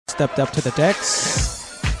stepped up to the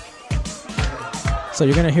decks. So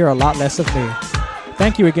you're going to hear a lot less of me.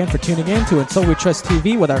 Thank you again for tuning in to And So We Trust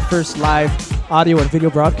TV with our first live audio and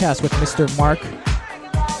video broadcast with Mr. Mark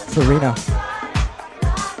Farina.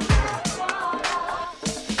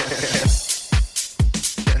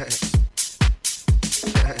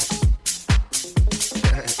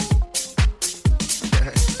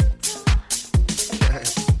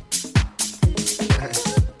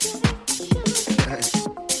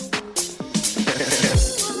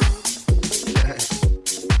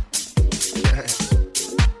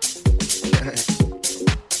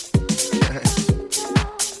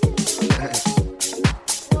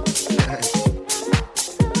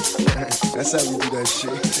 That's how we do that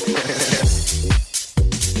shit.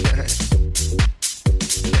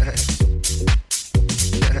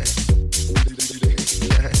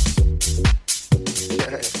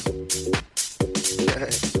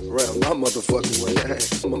 Right, my motherfucking way.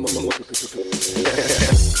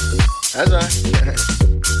 That's right.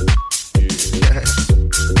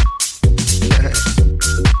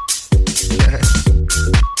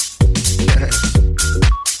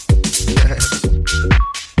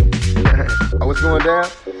 What's going down?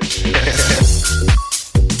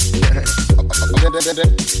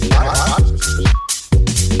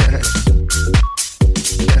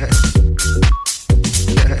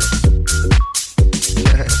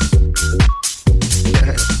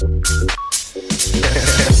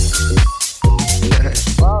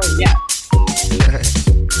 Oh, yeah.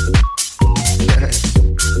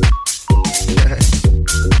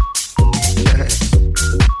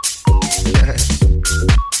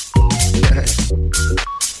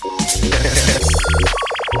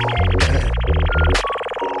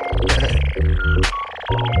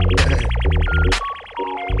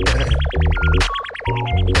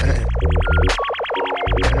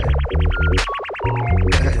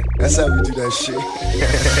 That's how we do that shit.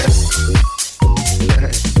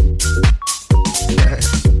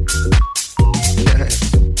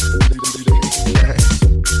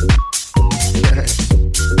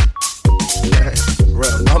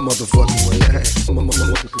 Right, my motherfucking way.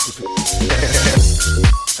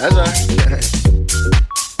 That's right.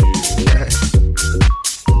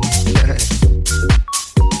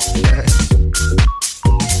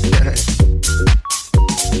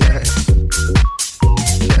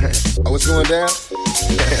 What's going down?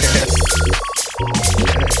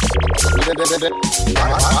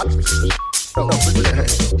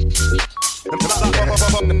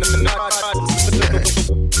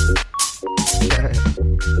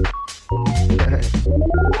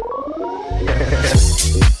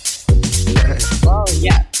 Oh,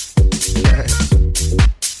 yeah.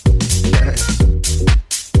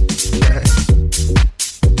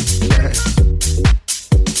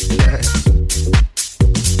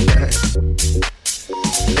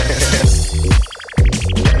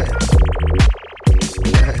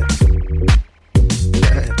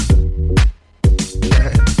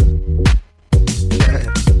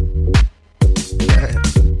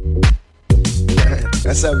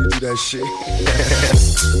 That's how we do that shit.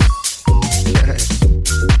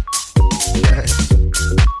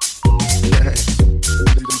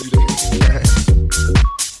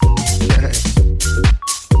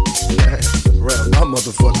 Right, my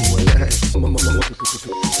motherfucking way.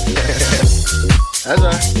 That's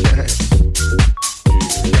right.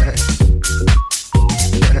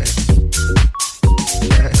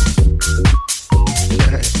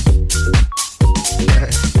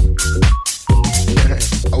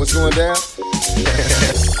 What's going down?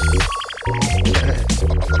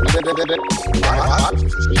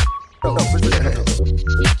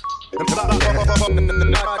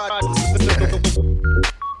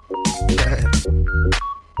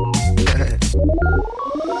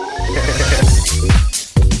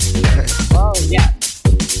 Oh, yeah.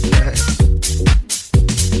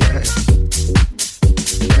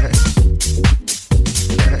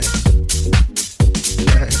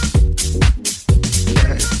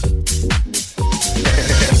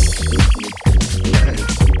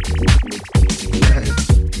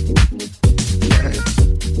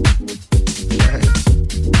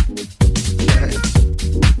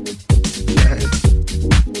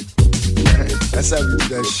 That's how we do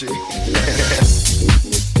that shit.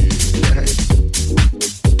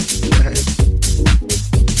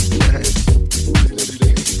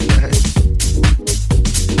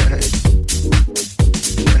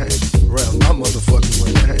 Right, my motherfucking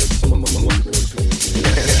way.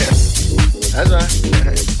 That's right.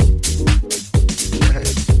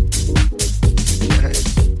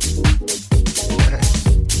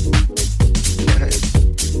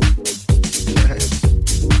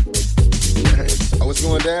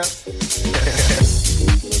 going down?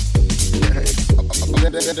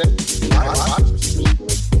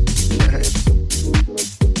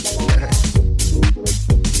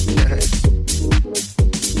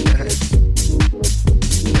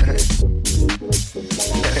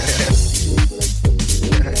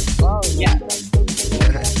 Oh, yeah.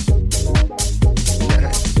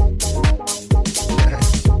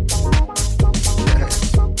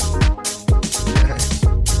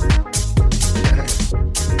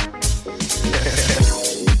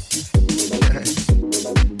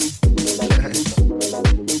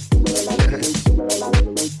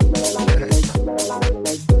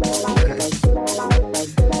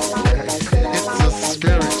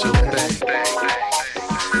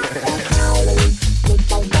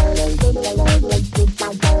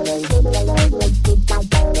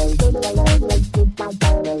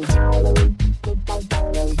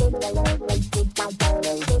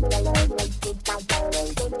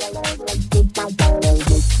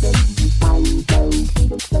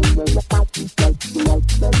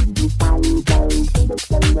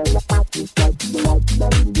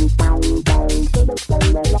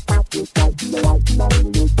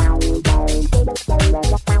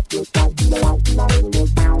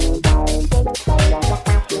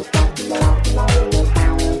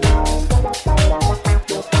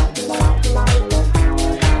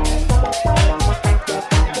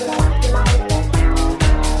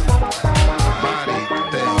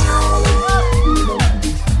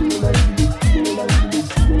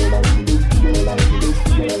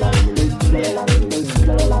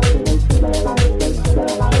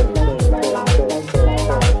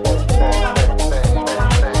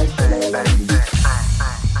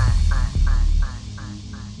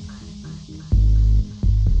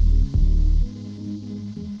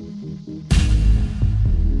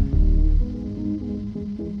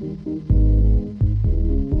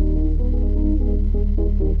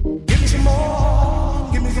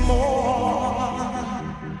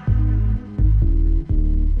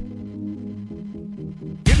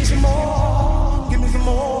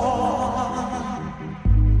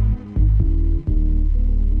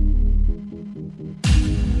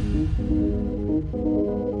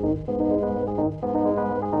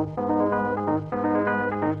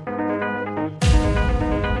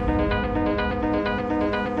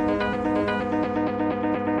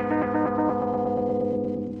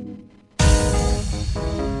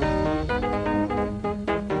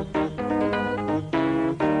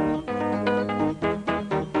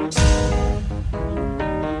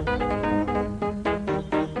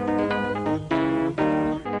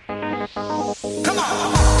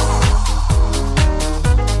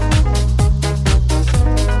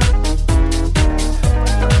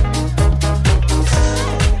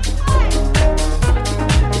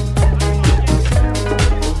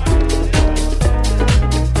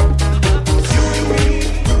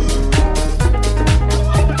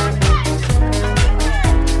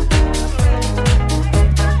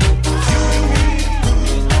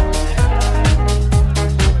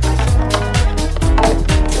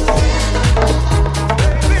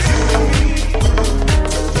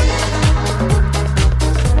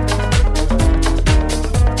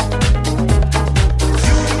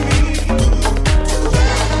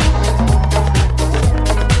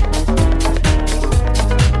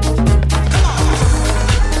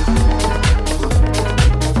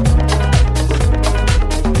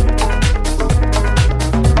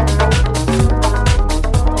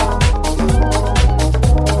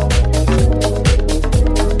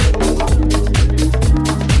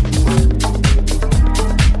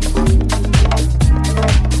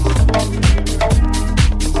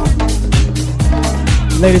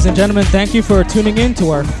 Ladies and gentlemen, thank you for tuning in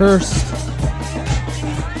to our first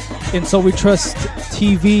In So We Trust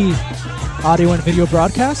TV audio and video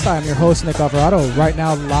broadcast. I'm your host, Nick Alvarado, right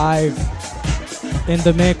now live in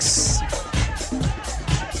the mix.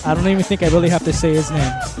 I don't even think I really have to say his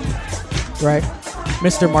name, right?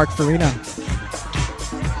 Mr. Mark Farina.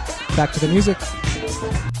 Back to the music.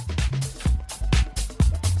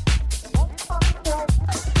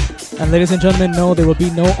 And ladies and gentlemen, no, there will be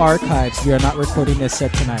no archives. We are not recording this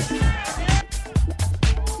set tonight.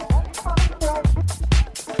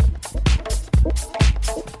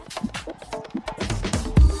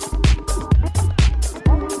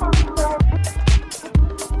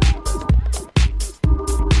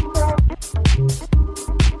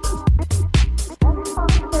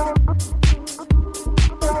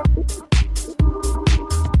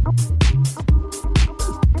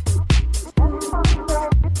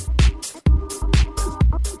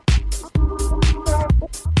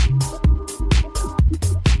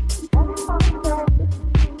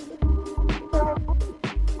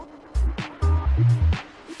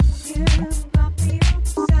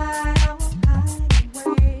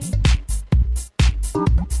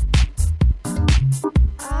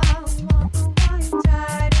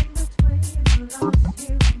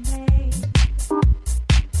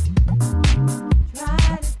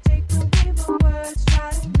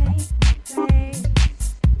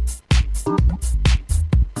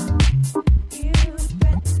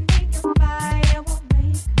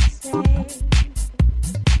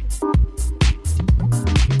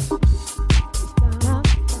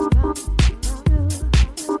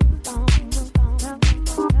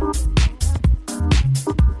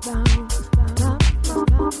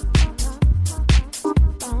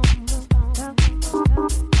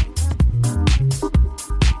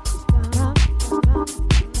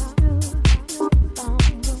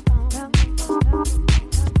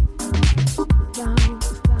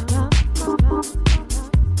 You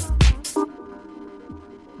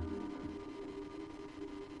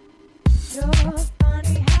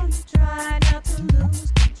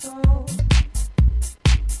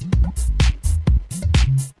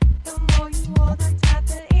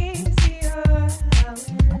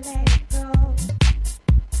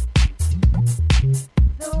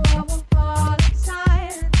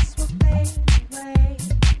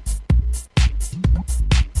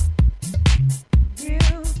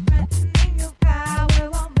threatening your power.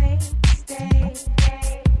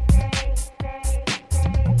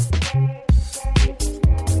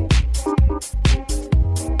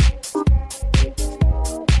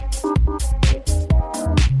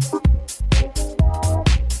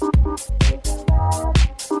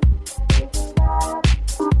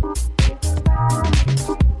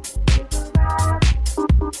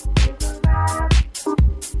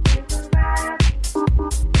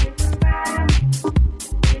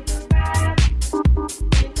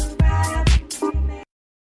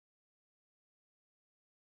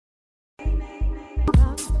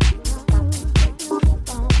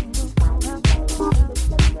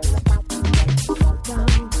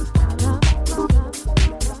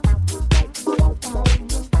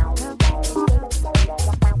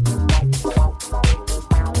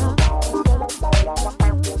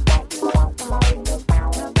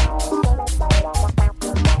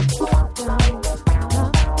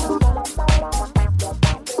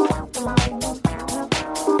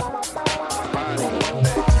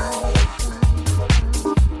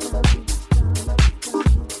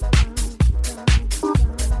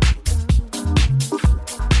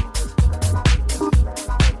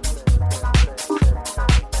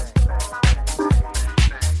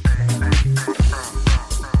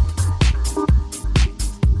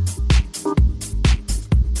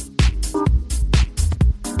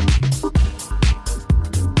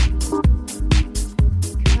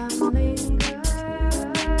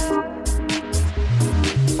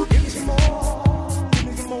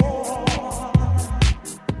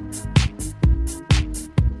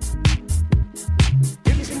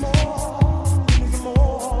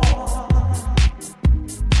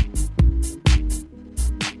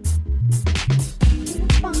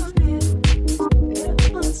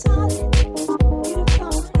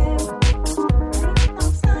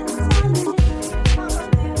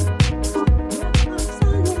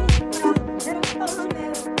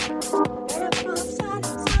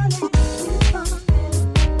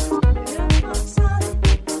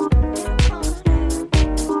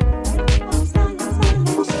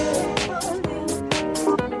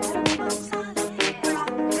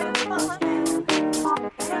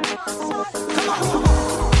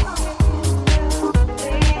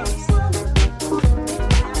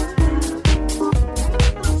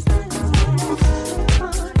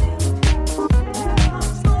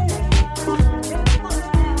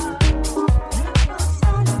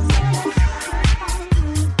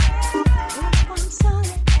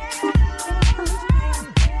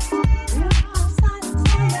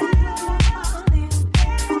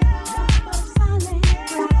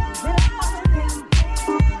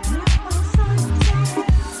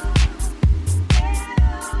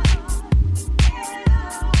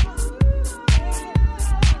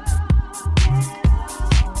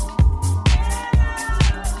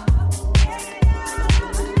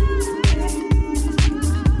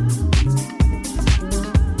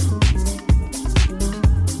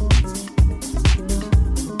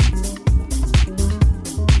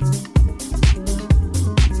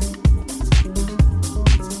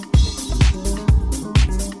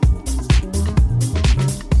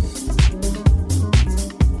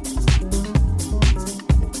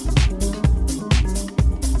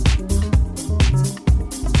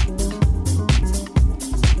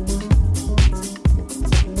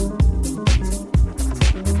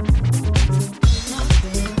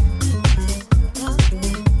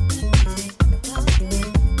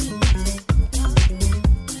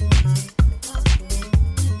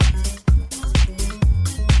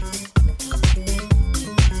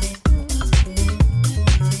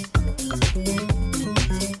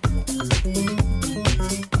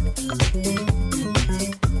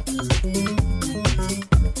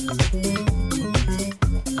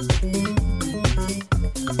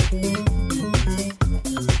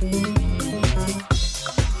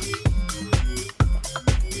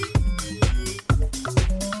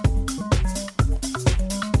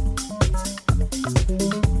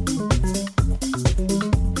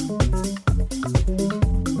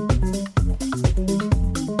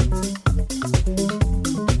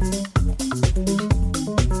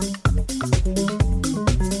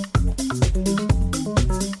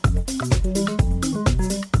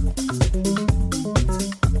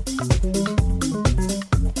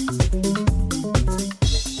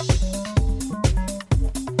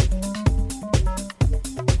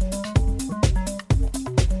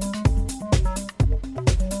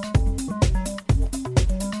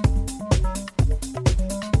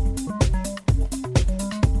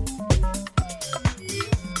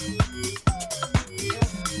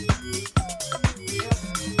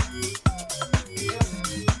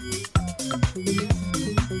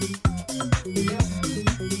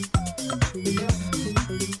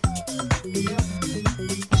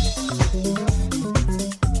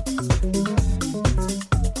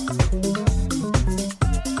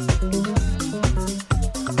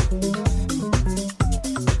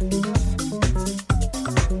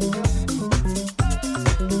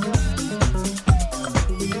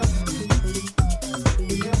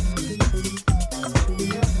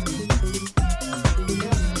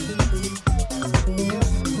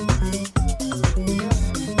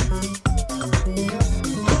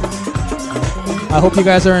 I hope you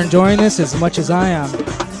guys are enjoying this as much as I am.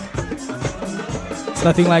 It's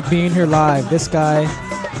nothing like being here live. This guy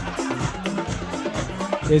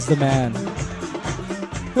is the man.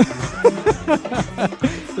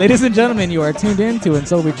 Ladies and gentlemen, you are tuned in to And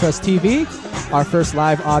So We Trust TV, our first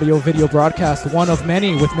live audio video broadcast, one of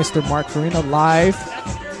many, with Mr. Mark Farina live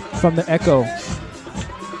from the Ecco.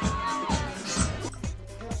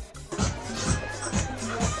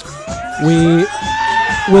 We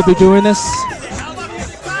will be doing this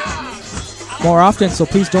more often, so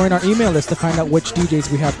please join our email list to find out which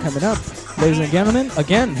DJs we have coming up. Ladies and gentlemen,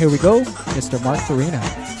 again, here we go, Mr. Mark Farina.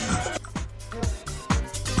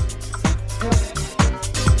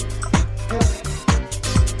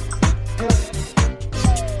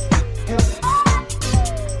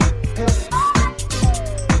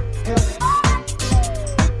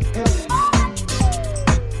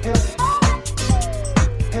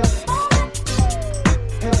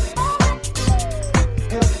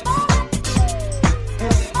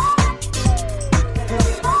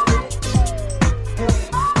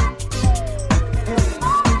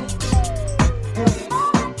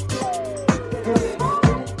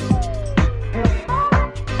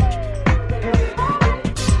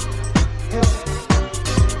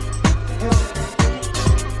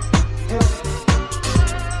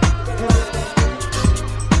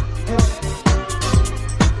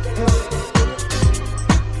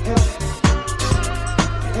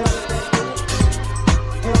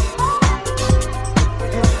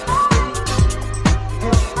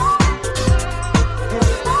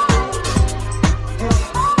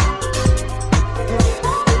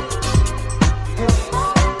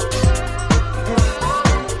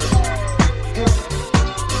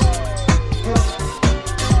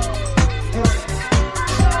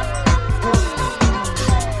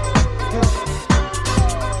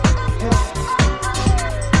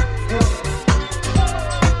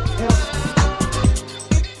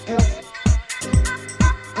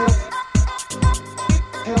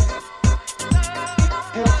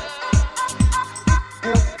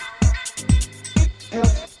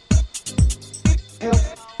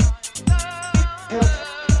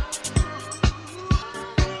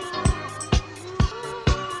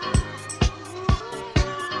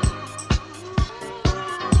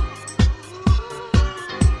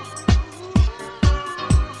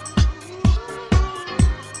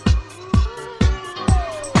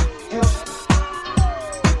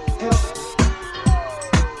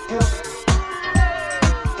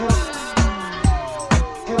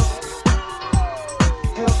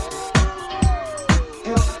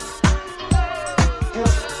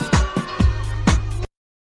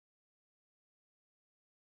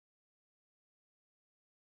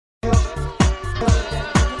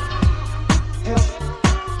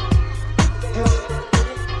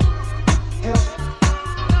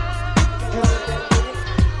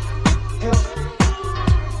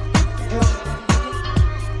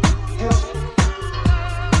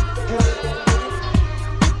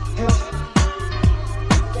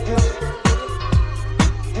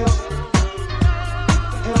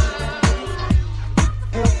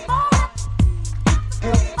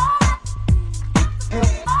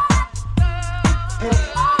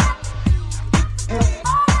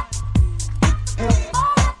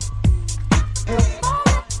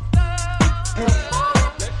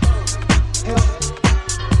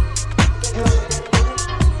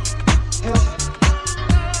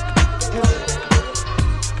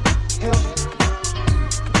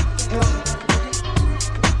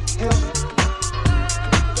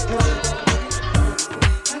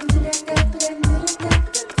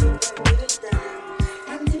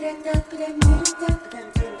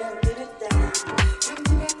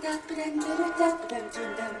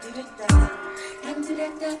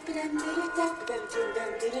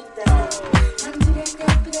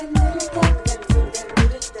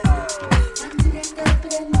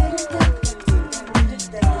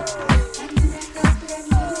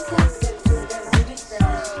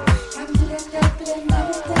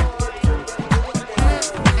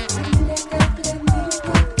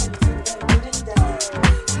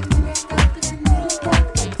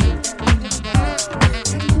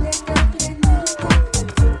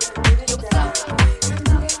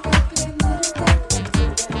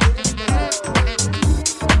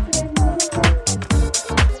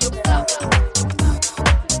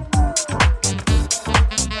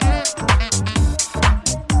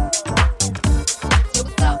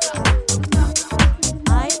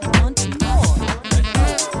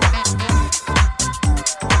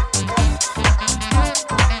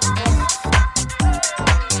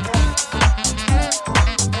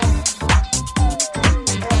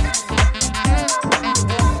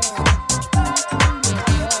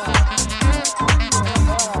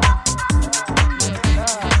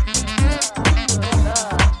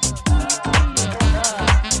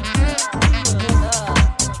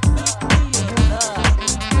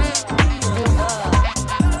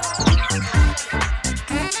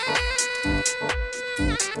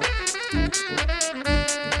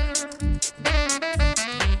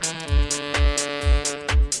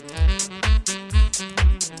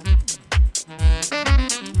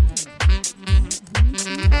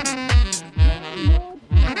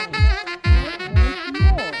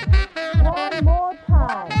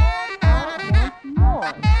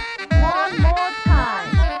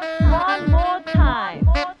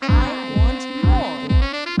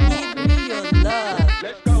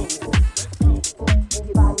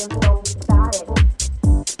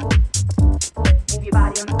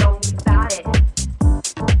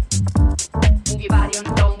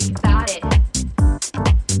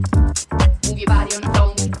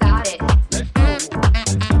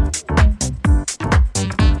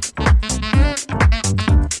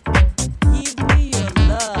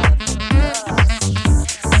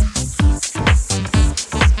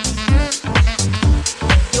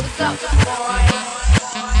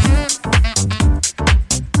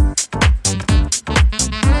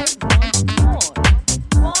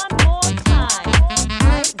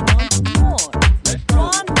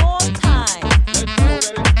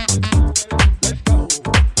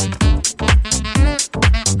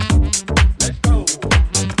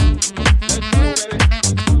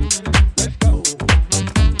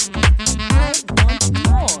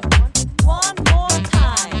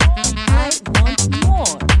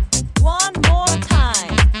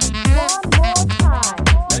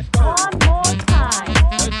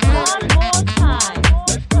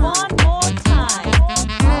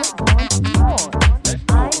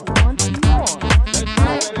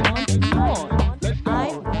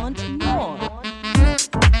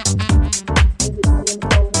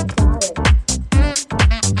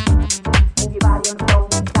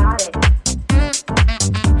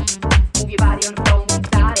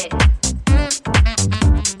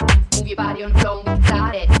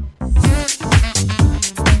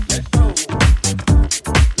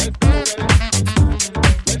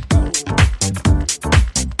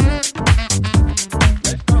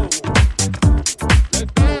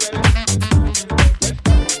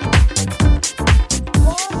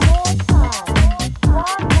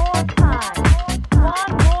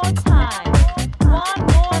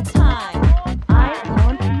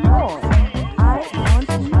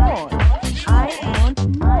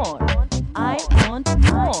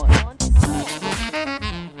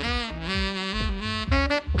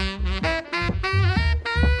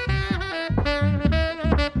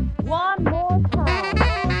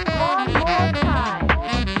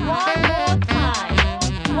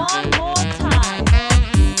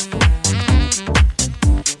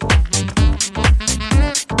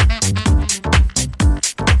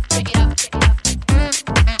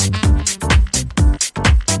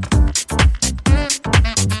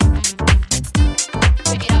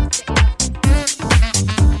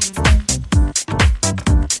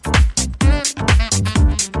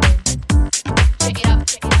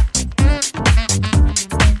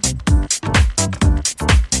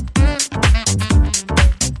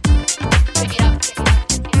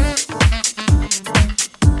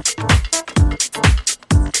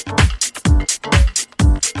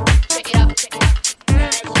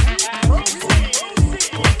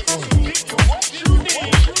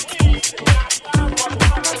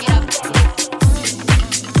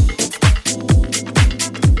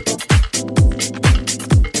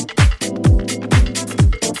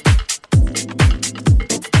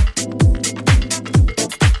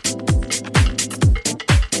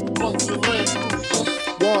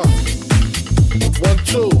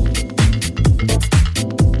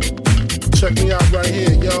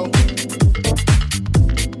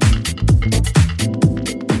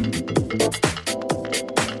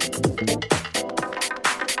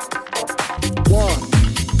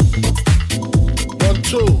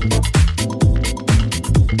 two.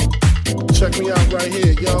 Check me out right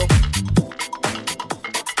here, yo.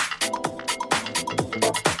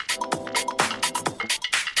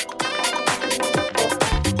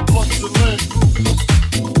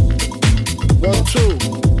 One, two.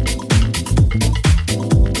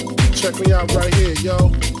 Check me out right here,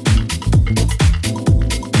 yo.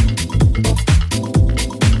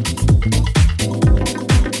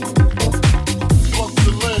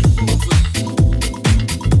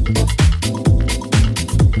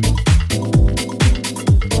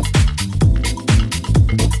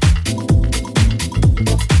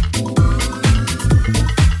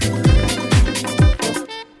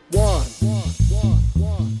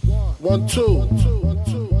 One, two.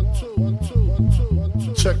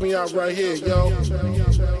 Check me out right here, yo.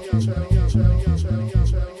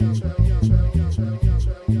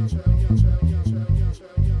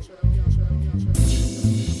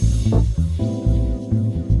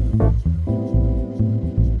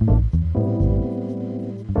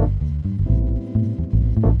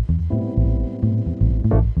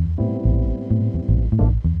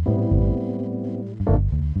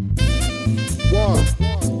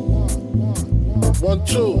 One,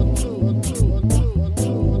 two.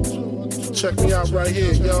 Check me out right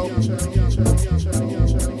here, yo.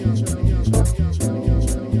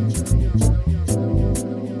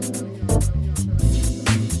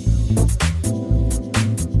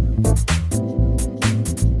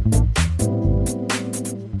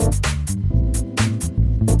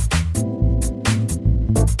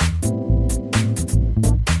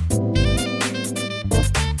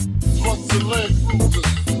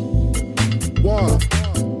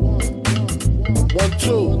 One,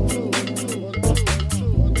 two.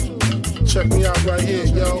 Check me out right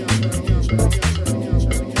here, yo.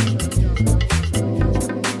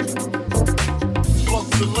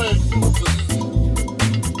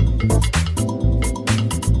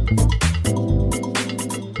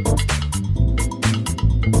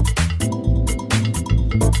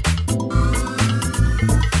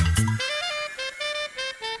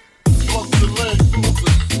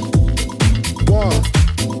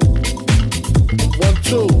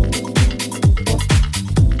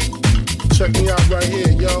 Check me out right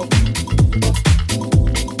here, yo.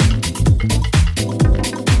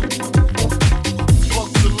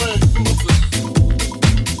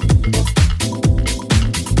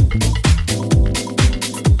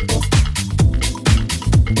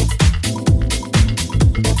 One,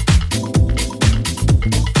 two.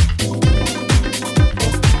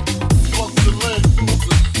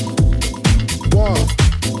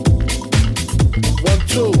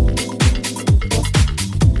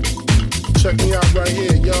 Check me out right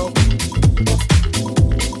here, yo.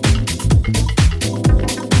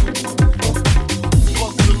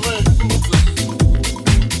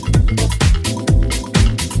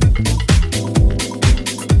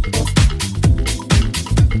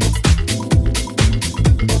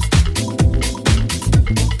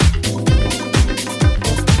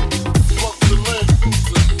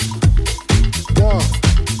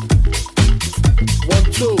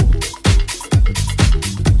 One, two.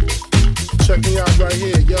 Check me out right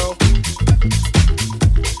here, yo.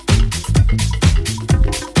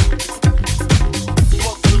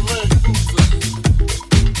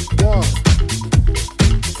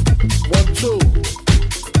 One, two.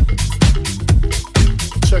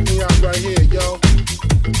 Check me out right here, yo.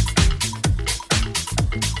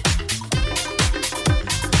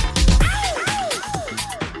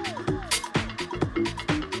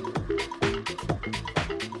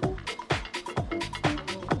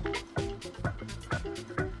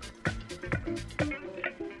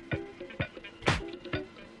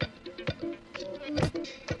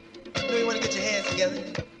 know you want to get your hands together.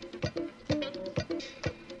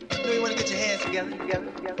 Know you want to get your hands together.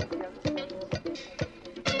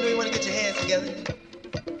 Know you want to get your hands together.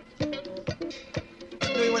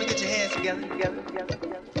 Know you want to get your hands together.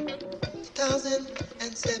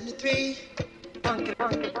 2073, 2084,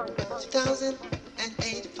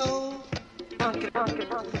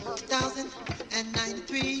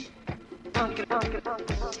 2093,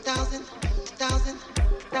 2000.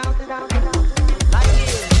 Light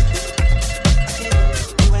years.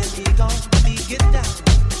 You and me gon' be get down.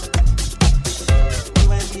 You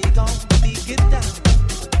and me gon' be get down.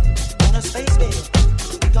 On a space bed,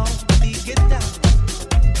 we gon' be get down.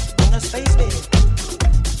 On a space bed.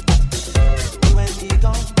 You and me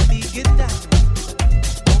gon' be get down.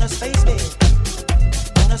 On a space bed.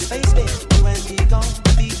 On a space bed. You and me gon'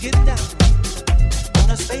 be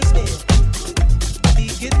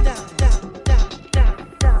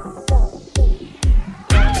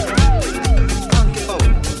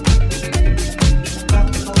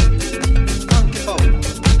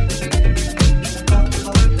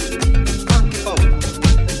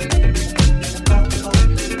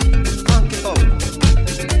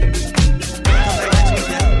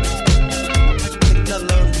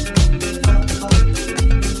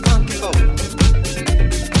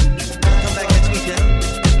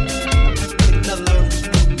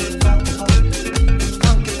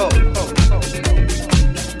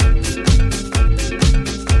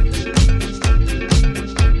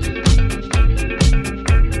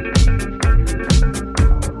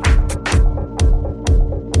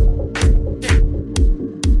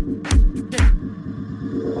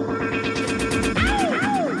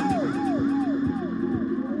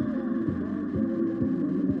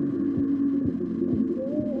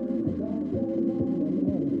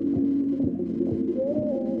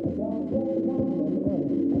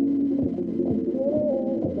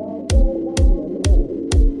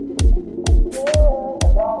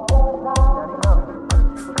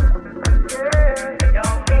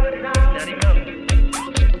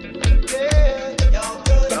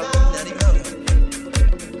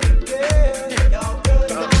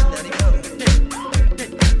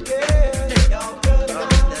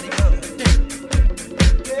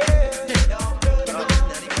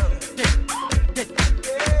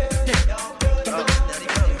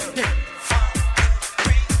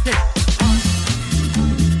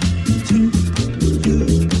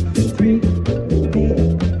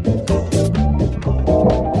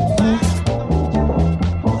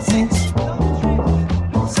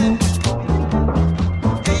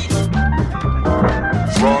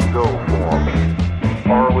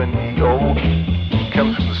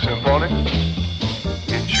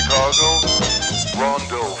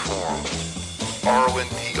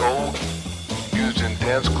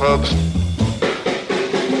dance clubs.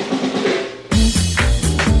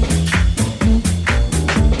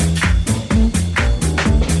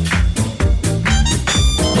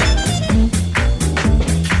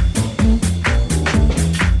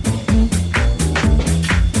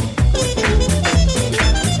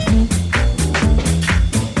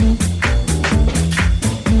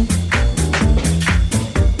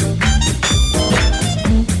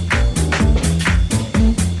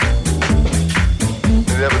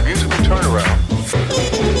 They have a musical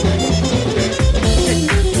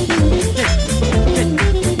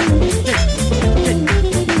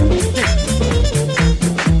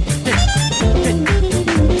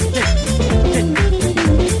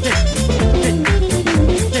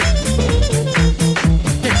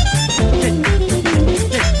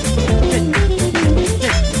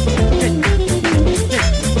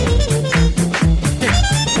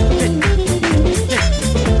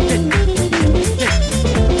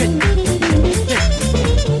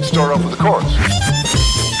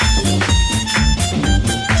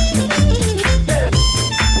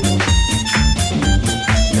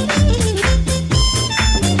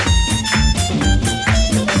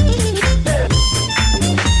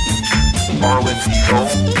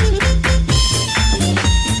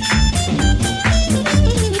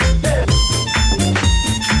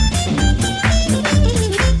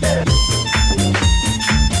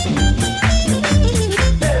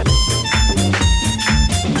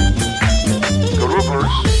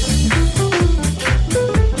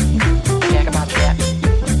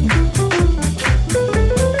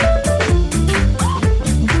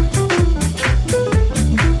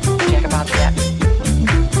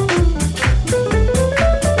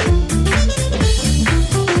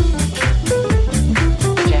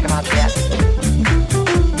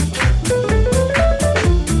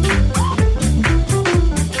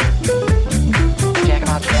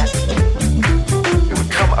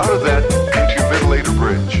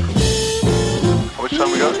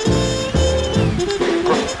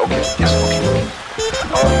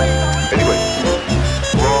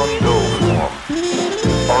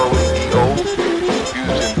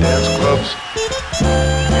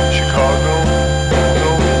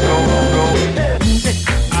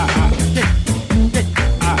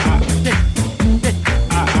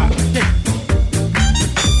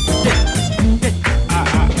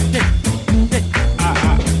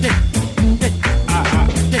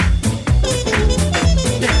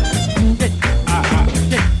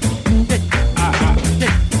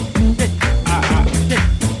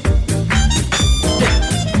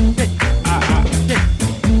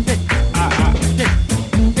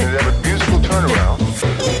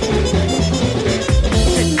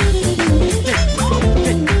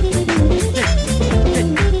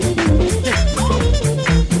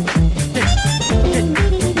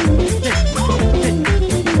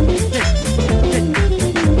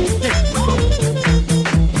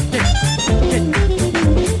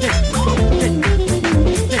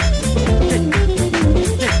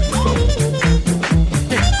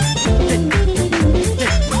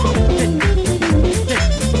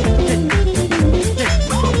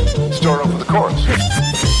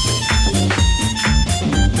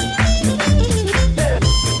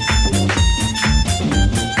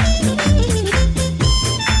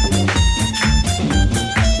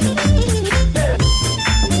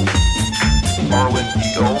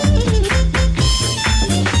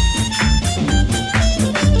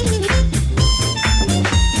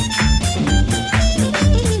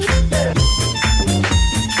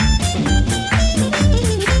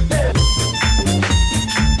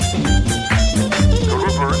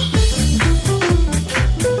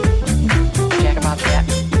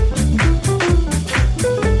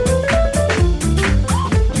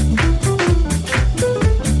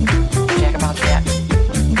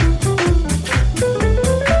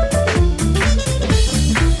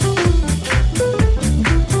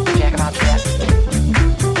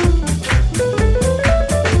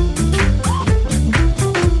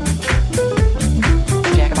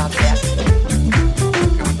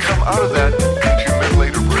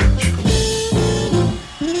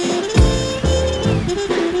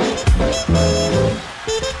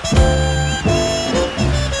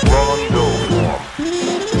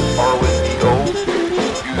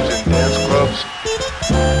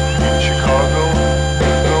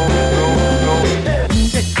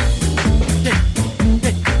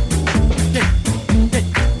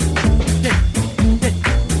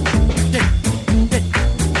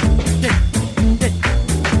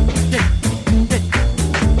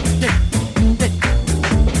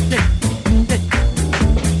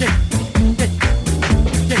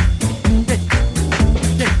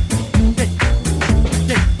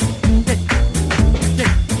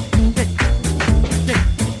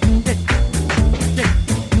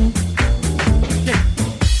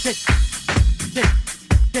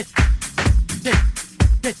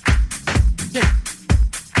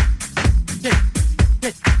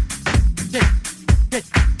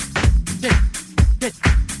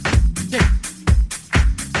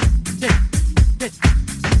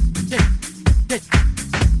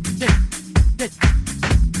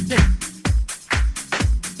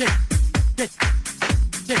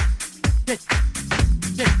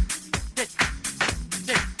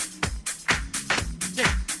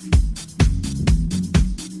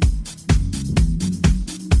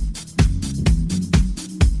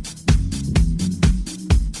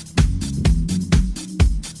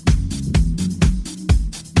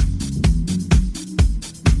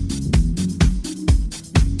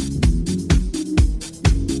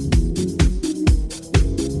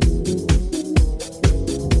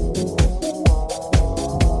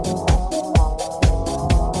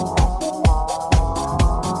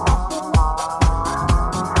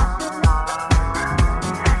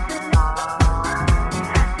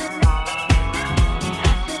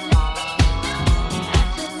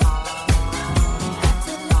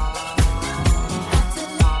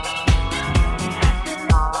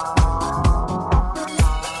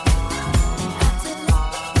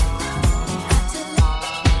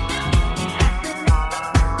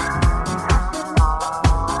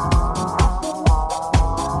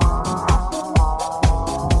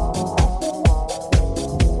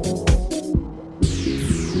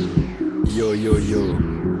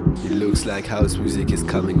Like house music is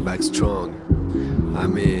coming back strong. I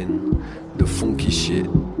mean, the funky shit,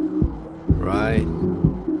 right?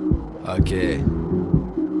 Okay,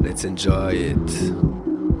 let's enjoy it.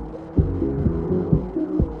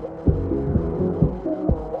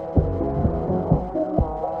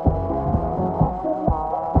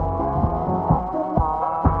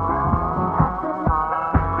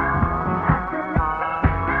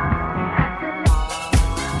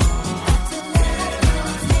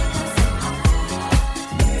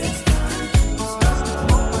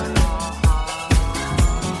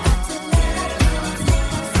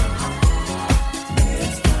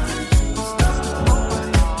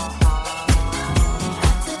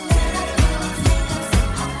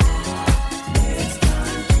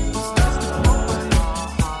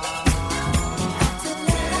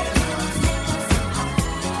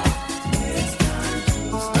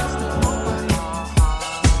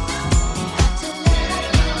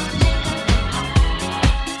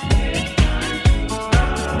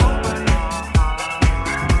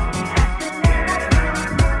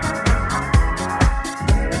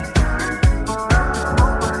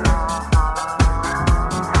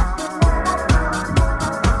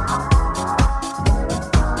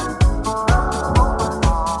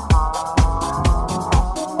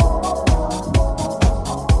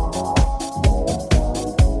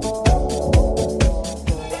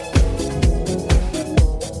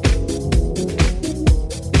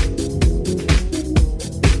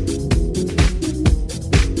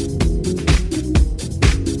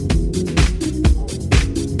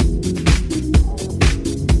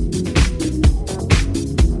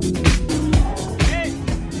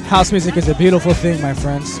 House music is a beautiful thing, my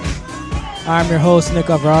friends. I'm your host, Nick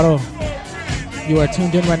Alvarado. You are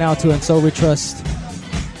tuned in right now to And So We Trust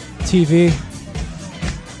TV.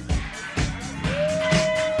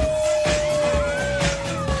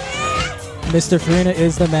 Mr. Farina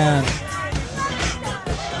is the man.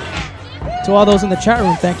 To all those in the chat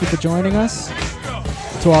room, thank you for joining us.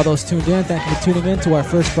 To all those tuned in, thank you for tuning in to our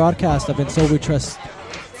first broadcast of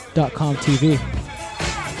AndSoWeTrust.com TV.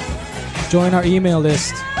 Join our email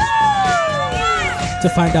list to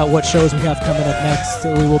find out what shows we have coming up next.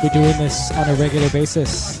 We will be doing this on a regular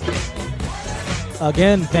basis.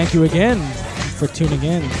 Again, thank you again for tuning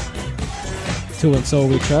in to And So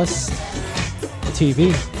We Trust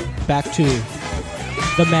TV. Back to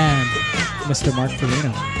the man, Mr. Mark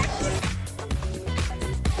Farina.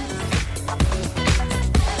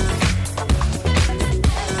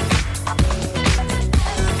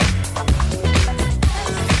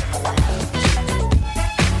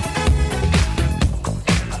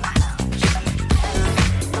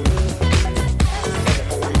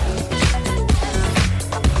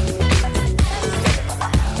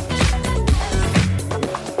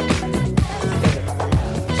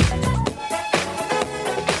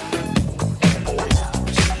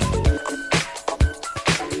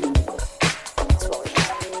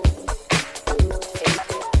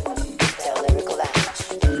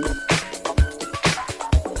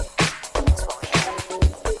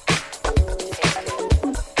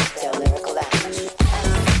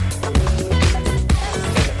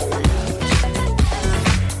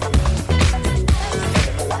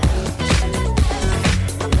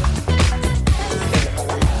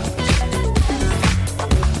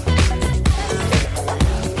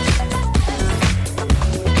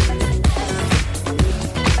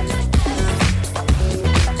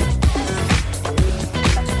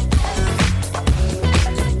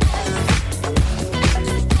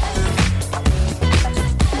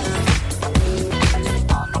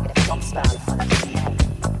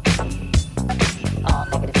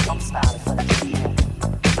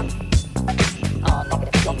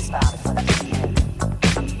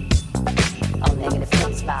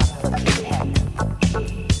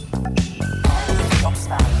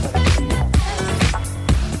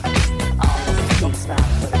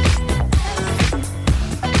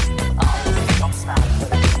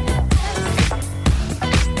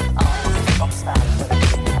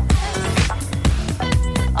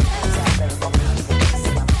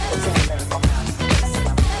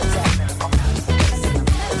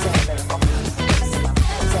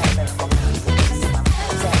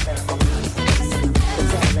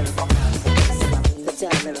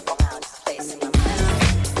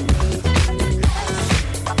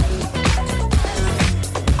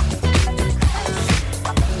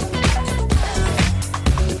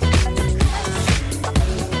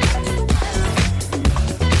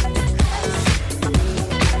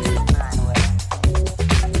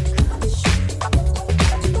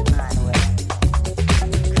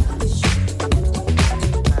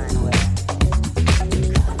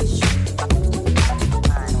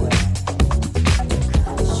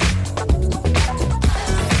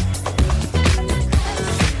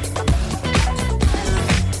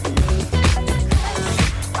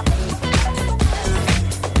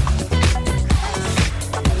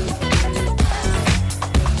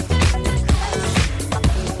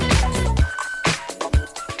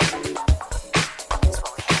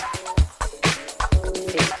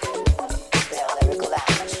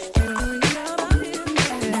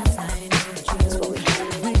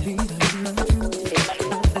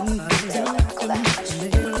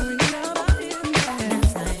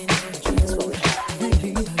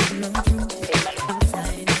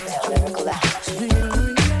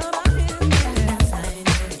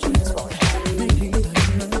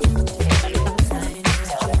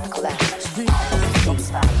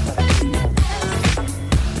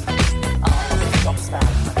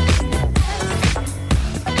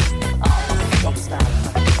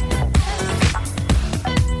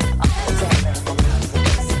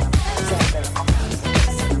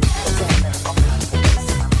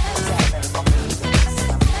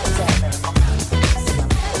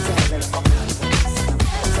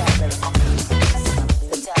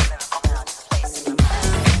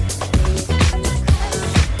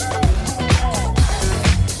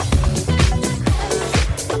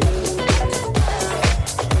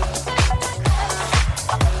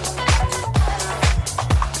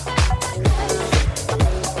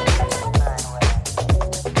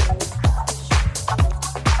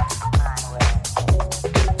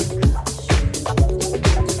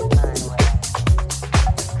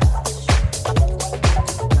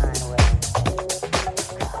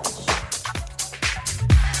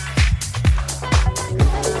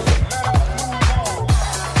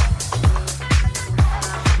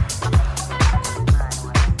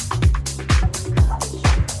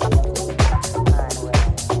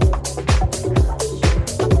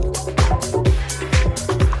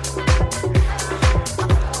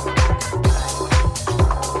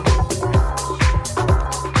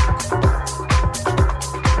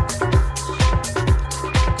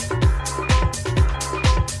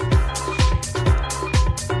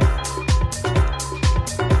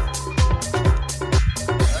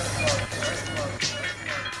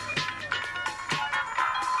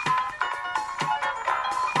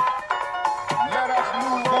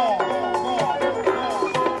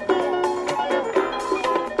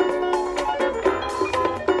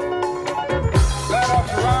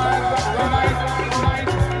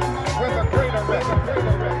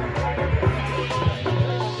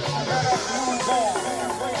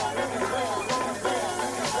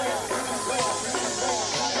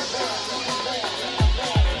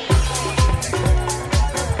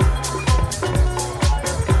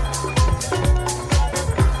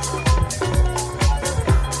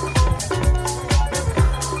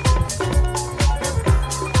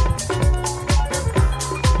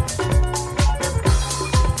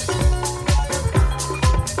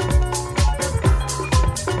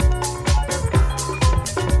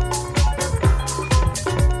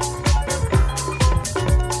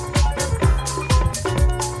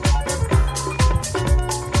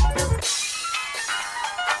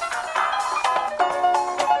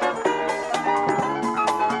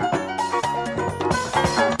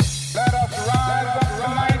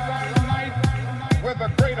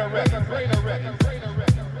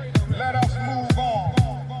 Let us move on.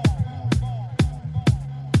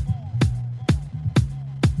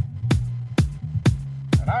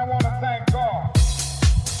 And I want to thank God.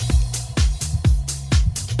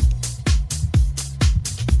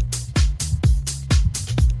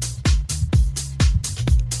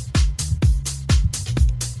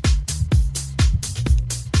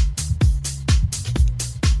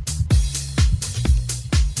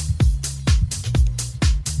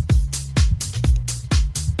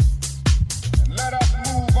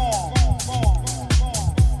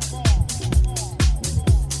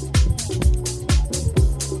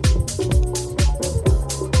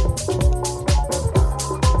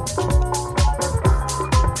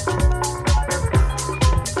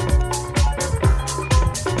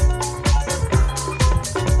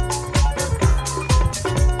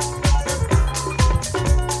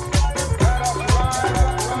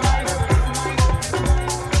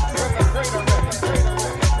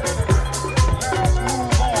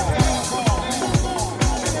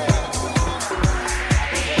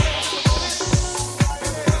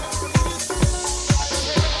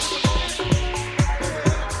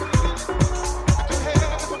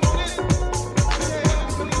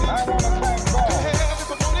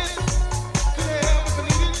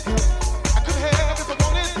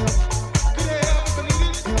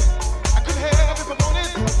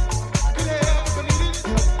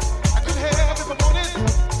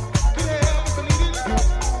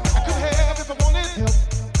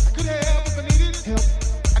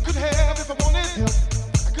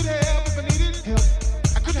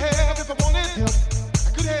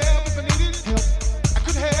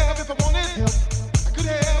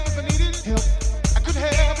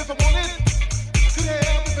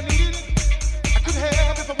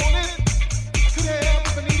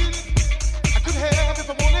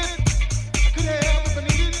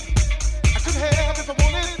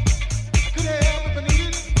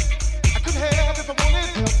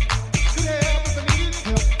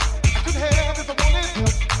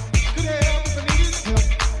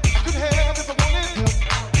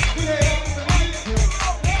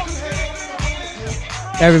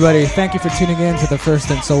 Everybody, thank you for tuning in to the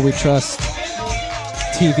first And So We Trust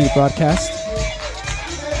TV broadcast.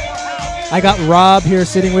 I got Rob here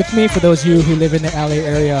sitting with me. For those of you who live in the LA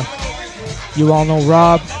area, you all know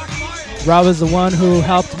Rob. Rob is the one who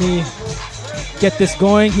helped me get this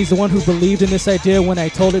going. He's the one who believed in this idea when I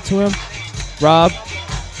told it to him. Rob,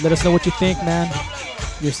 let us know what you think, man.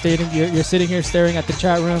 You're sitting here staring at the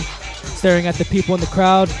chat room, staring at the people in the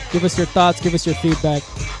crowd. Give us your thoughts, give us your feedback.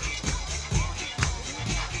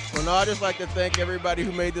 No, I just like to thank everybody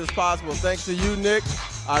who made this possible. Thanks to you, Nick.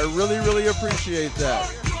 I really, really appreciate that.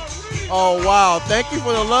 Oh wow! Thank you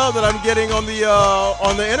for the love that I'm getting on the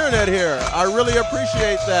internet here. I really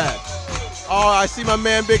appreciate that. Oh, I see my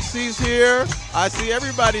man Big C's here. I see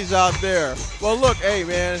everybody's out there. Well, look, hey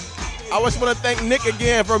man, I just want to thank Nick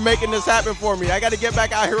again for making this happen for me. I got to get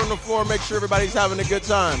back out here on the floor and make sure everybody's having a good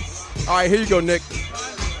time. All right, here you go, Nick.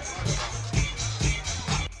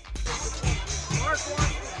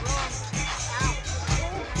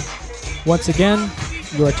 Once again,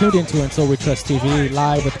 you are tuned into And So We Trust TV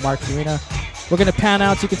live with Mark Farina. We're going to pan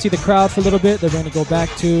out so you can see the crowd for a little bit. They're going to go back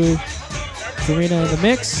to Farina in the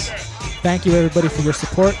mix. Thank you, everybody, for your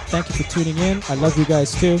support. Thank you for tuning in. I love you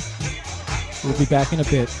guys, too. We'll be back in a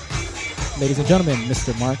bit. Ladies and gentlemen,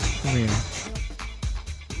 Mr. Mark Farina.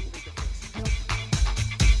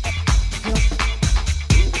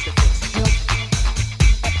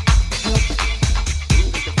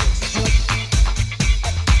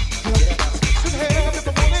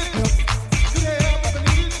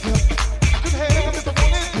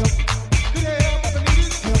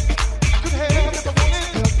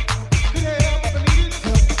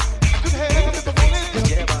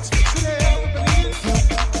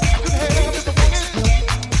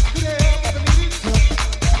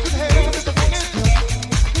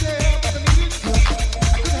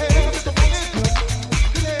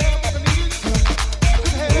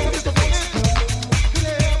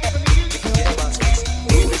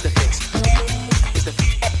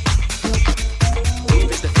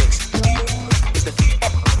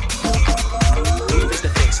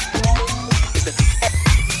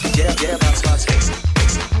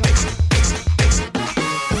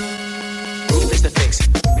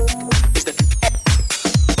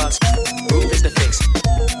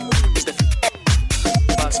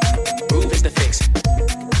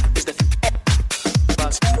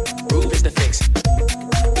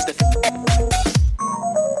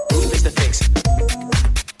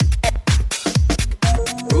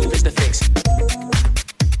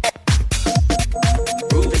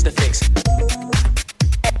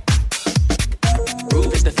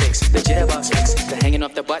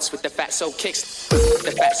 butts with the fatso kicks.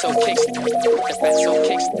 The fatso kicks. The fatso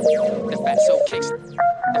kicks. The fatso kicks.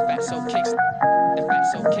 The fatso kicks. The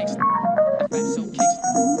fatso kicks. The fatso kicks.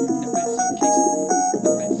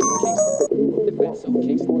 The fatso kicks. The fatso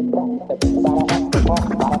kicks. The fatso kicks.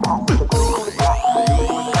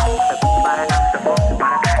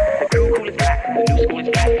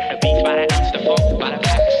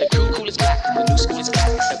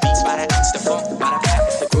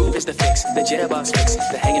 The jitterbugs fix,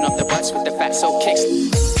 the hanging off the butts with the fatso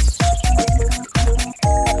kicks.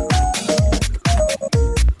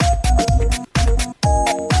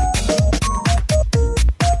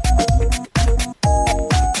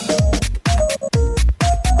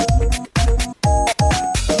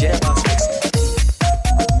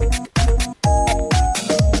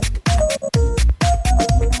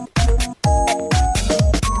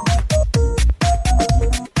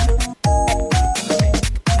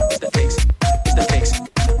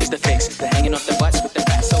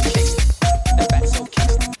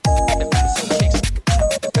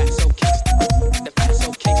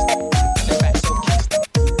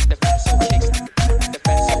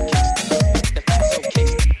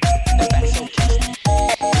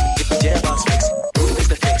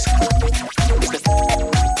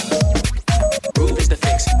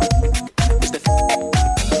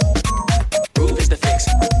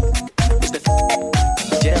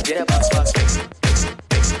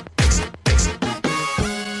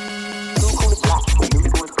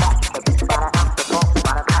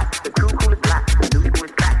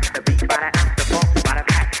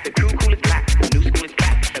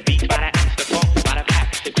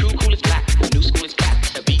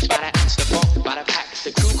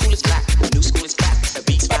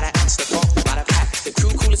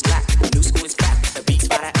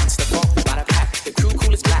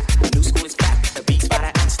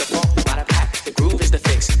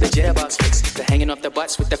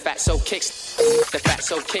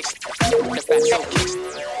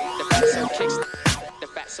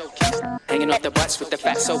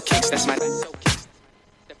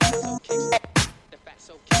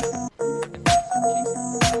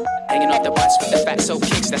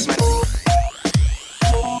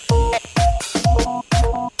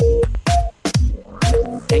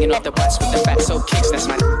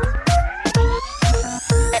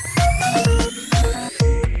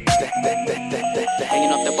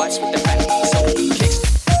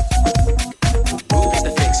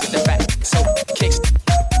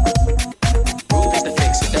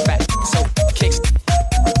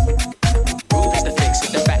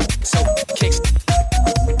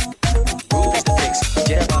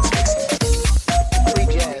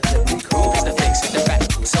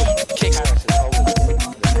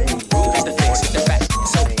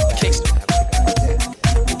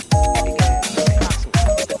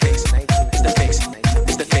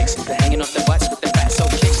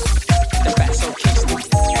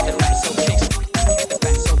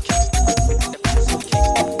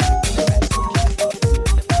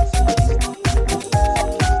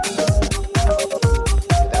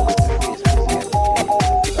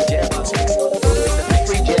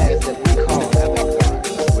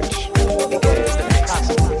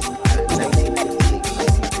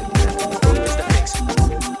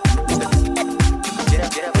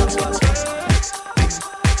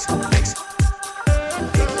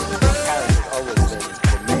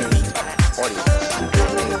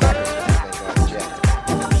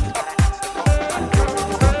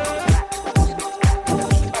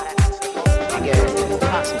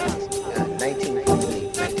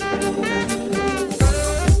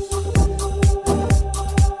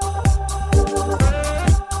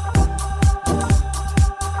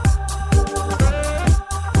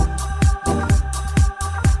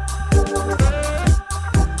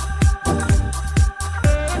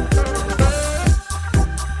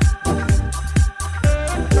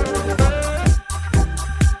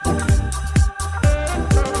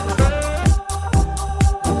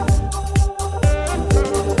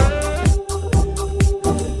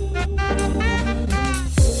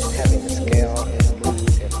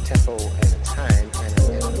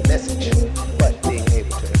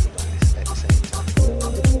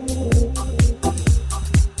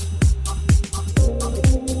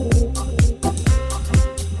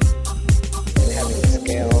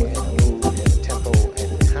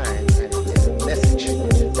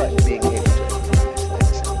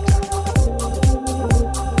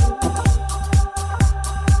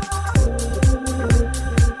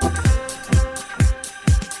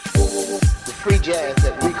 jazz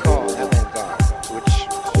that we call avant-garde,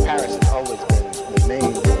 which Paris has always been the main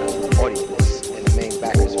audience and the main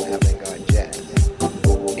backers for avant-garde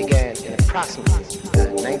jazz. approximately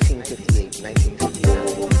 1958,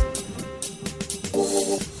 1959.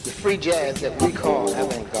 The free jazz that we call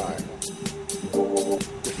avant-garde.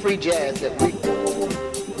 The free jazz that we call avant-garde.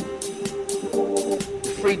 The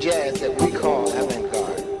free jazz that we call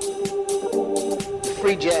avant-garde. The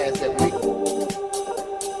free jazz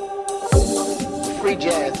that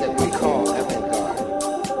we call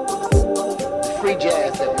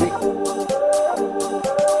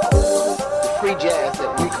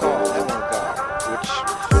avant-garde, which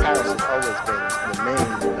Paris has always been the main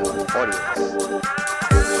audience.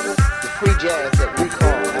 The free jazz that we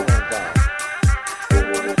call avant-garde.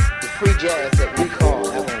 The free jazz that we call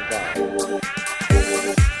avant-garde.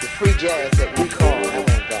 The free jazz that we call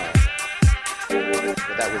avant-garde.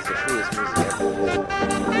 But that was the freest music ever played.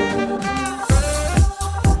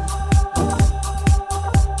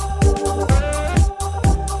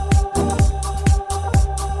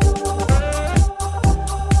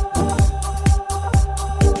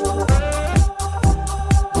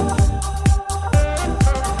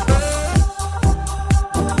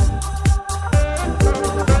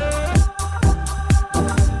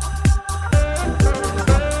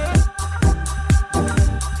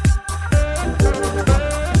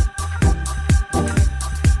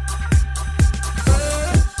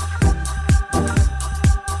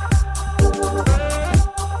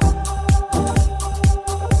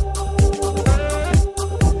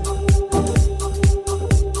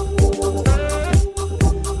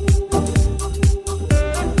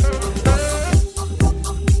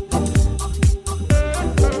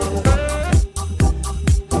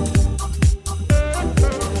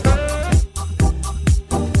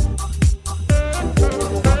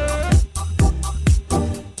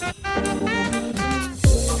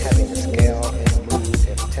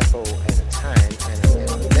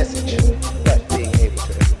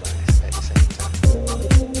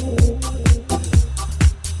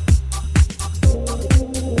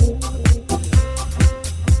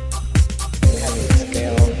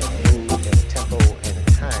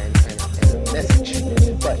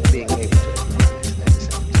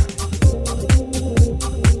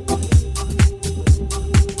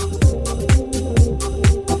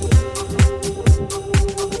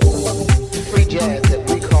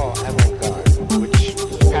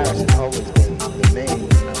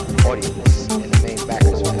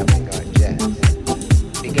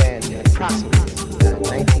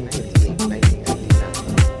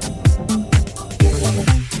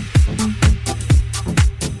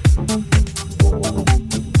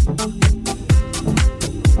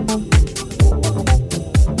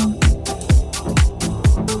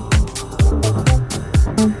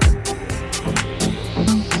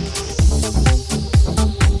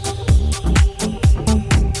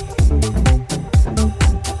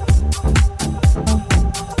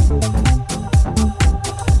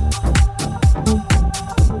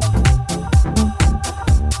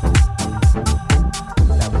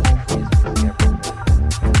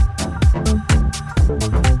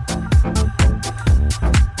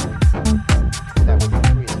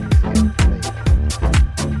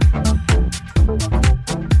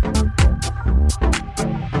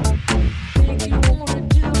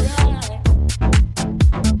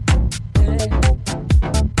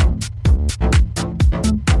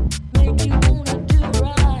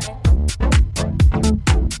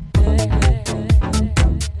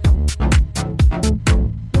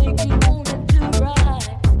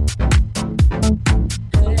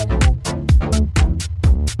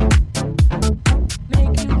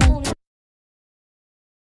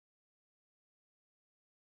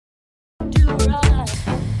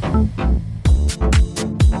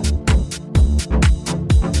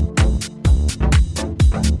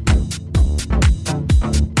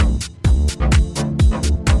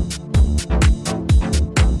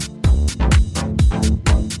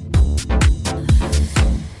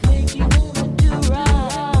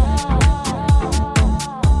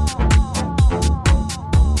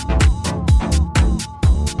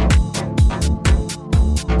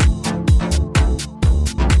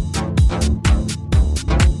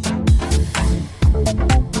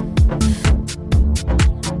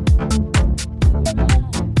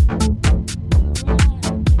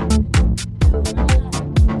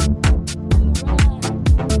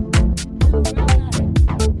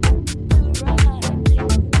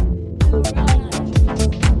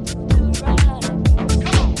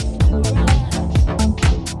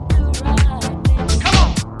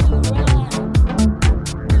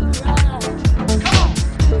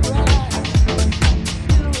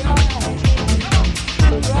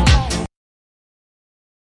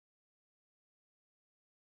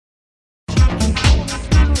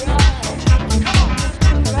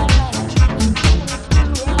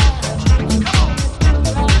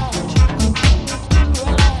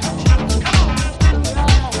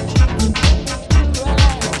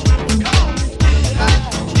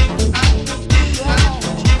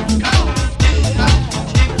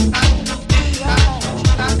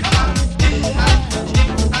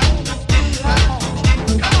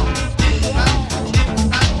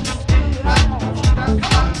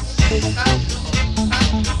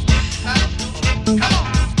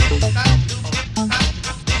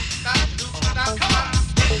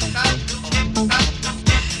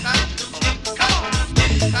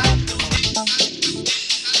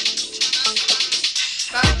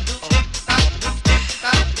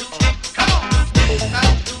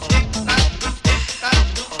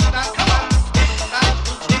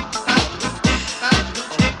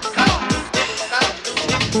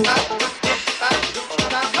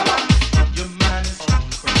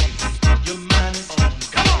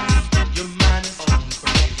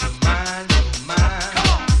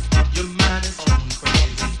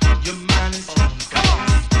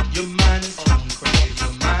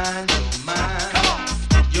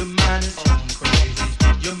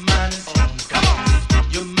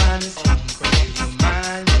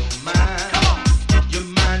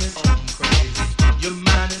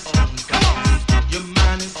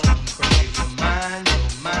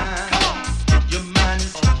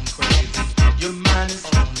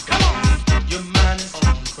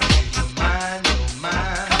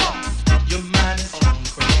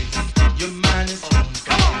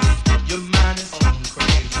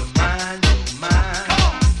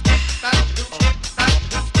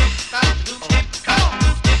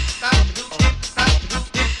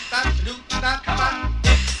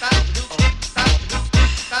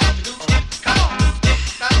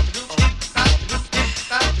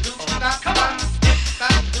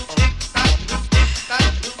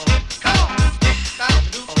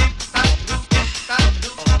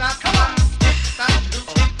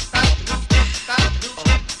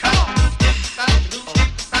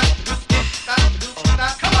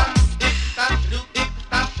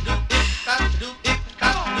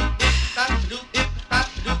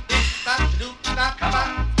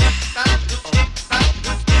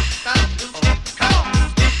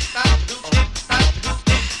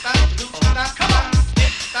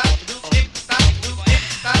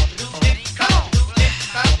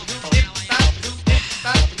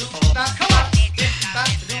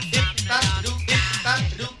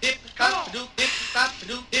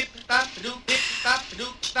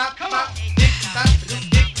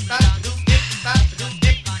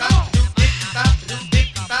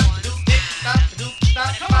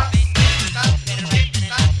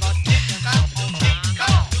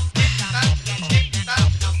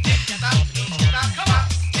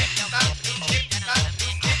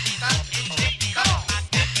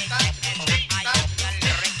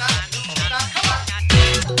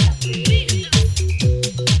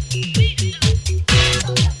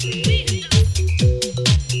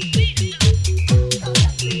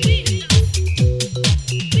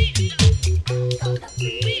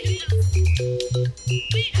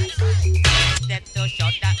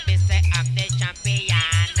 say I'm the champion.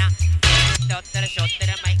 Without the shot to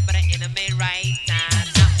the mic, but in my right hand.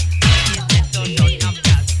 Is it so short of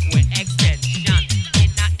gas with extension?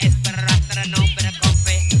 In a Esperanto, no better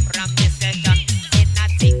comfy from this session. In a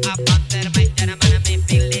thing up on the mic, gentlemen, I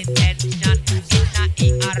feel the tension.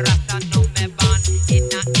 In a Rasta, no me born. In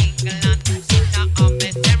a England, in a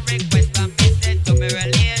send request for me, send to me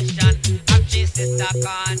relation. I'm Jesus,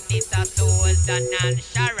 Conita, Susan, and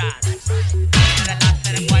Sharon. The last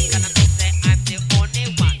of the boy gonna be say I'm the only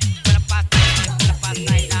one. For the past side, and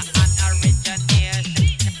origination.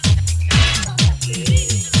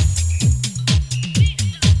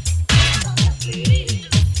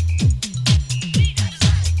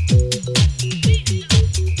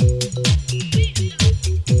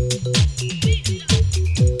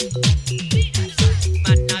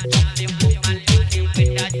 Man, not only woman living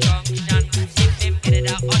with a junction. If him get it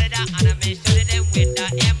out, order that, and I make sure them with the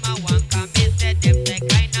M1 come in, say them they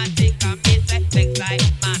kinda think come in, say things like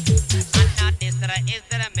man. And not this that is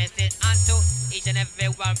the message unto each and every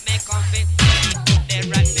one make confess. Into the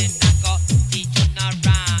right men that go teach you not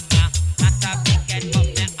wrong. Not a big head, but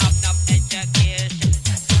me have no education.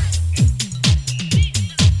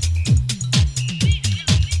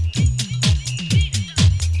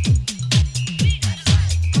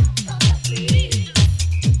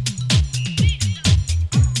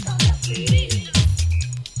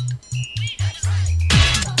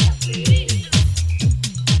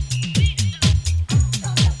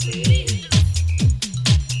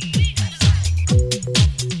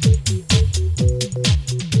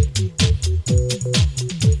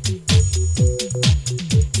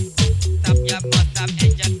 Stop, you must have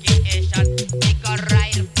education. Take a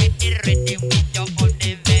ride with the rhythm with your own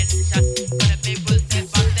invention. Gonna people say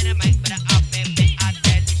back to the mic, but I have to pay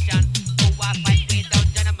attention. Who I fight without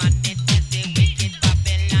gentlemen, it is the wicked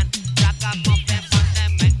Babylon. Ragamuffin from the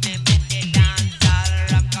mic, me make the dance all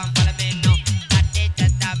ram. Come follow me now. That is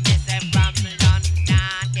just a message from London.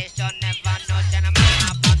 They should never know gentlemen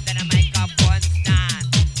about the microphone stand.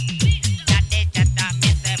 That is just a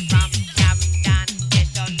message from Camden. They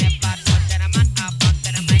should never know gentlemen about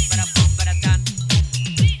the mic, but a boom, but a done.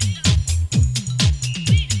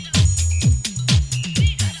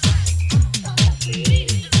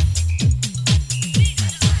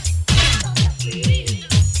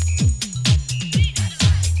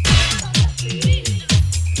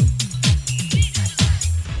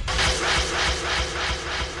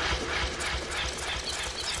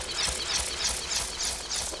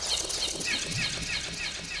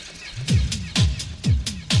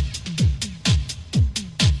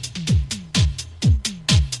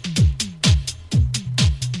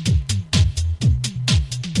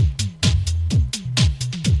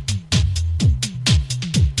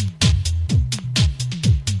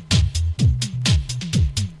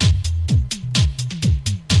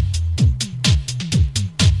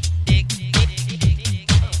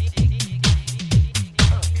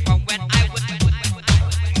 From when I was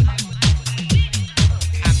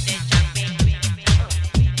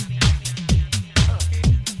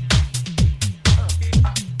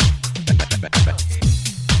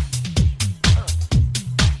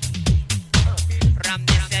I'm the Ram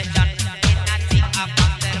this session, in a thing up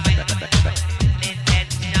on the mic.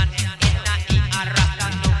 Intention, in a Rasta,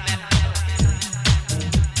 no me.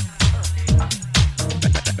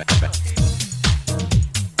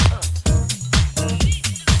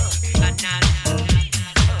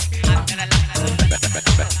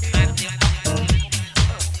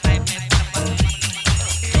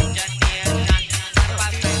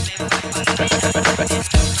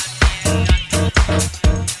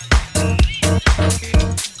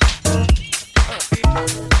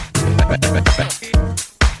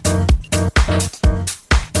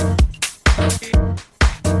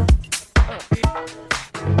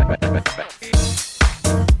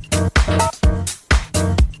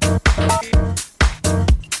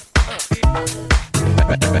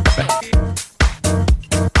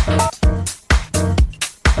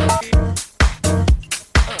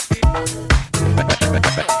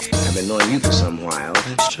 I've been knowing you for some while.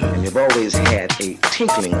 That's true. And you've always had a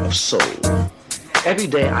tinkling of soul. Every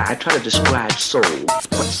day I try to describe soul,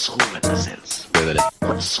 what soul represents.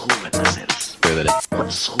 What soul represents.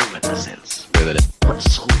 What soul represents. What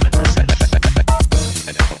soul represents.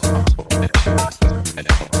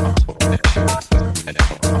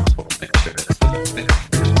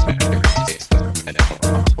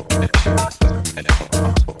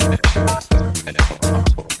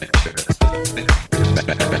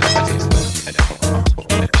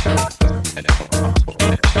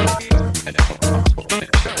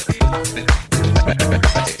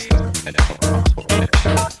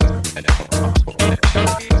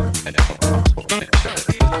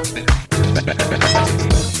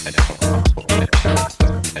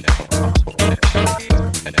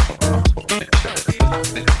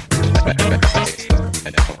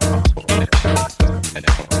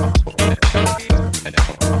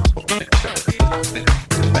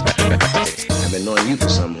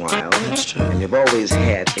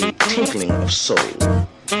 Soul.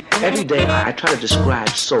 Every day I try to describe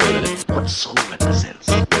soul, what soul represents.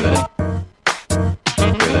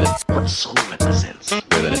 What soul represents. I've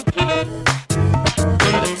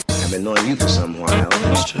been knowing you for some while,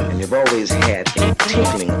 and you've always had a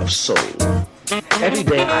tinkling of soul. Every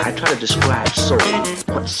day I try to describe soul,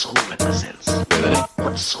 what soul represents.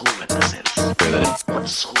 What soul represents. What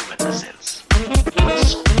soul represents. What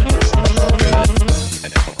soul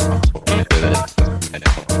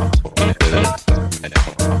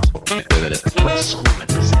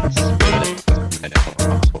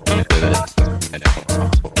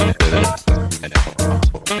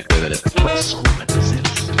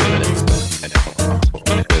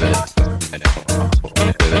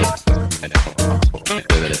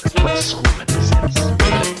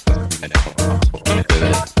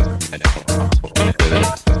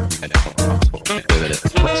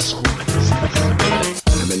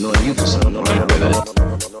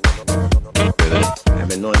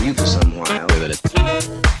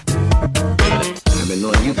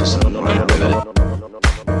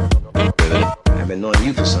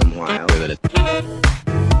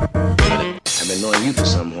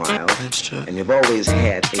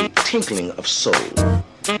tinkling of soul.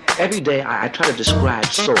 Every day I try to describe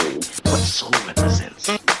soul, what soul represents.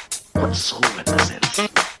 What soul represents.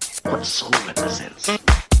 What soul represents.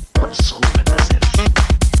 What soul represents.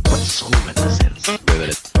 What soul represents.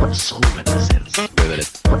 What soul represents.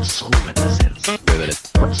 What soul represents.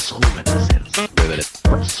 What soul represents.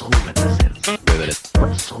 What soul represents.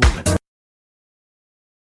 What soul represents.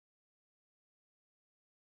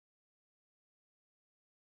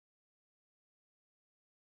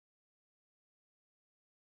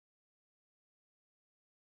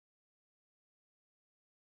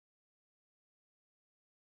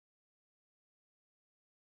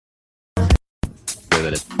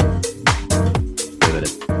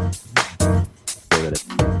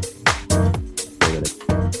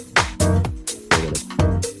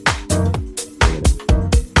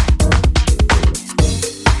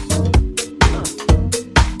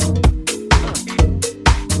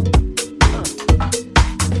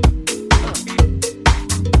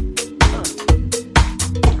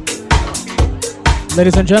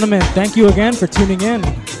 Ladies and gentlemen, thank you again for tuning in.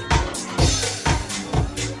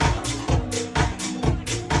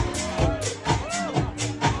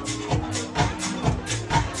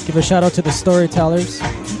 Give a shout out to the storytellers.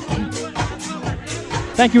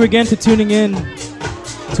 Thank you again for tuning in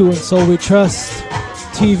to And So We Trust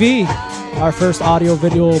TV, our first audio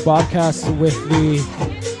video broadcast with the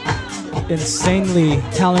insanely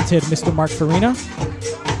talented Mr. Mark Farina.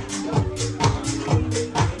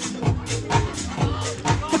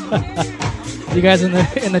 You guys in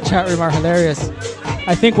the chat room are hilarious.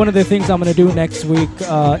 I think one of the things I'm going to do next week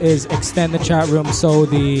is extend the chat room so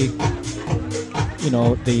the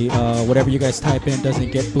whatever you guys type in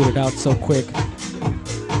doesn't get booted out so quick.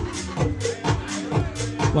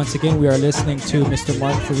 Once again, we are listening to Mr.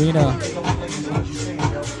 Mark Farina.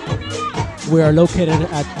 We are located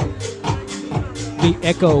at the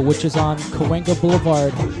Ecco, which is on Cahuenga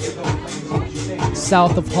Boulevard,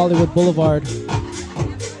 south of Hollywood Boulevard.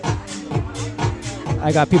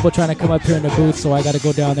 I got people trying to come up here in the booth, so I got to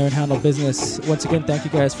go down there and handle business. Once again, thank you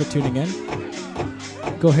guys for tuning in.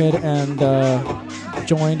 Go ahead and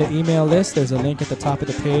join the email list. There's a link at the top of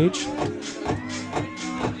the page.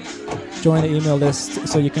 Join the email list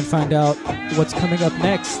so you can find out what's coming up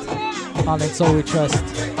next on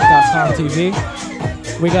AndSoWeTrust.com TV.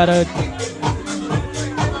 We got a...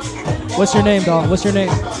 What's your name, doll? What's your name?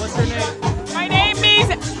 My name is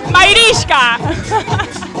Marishka.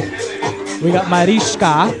 We got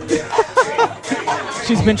Marishka.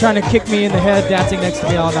 She's been trying to kick me in the head, dancing next to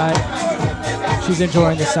me all night. She's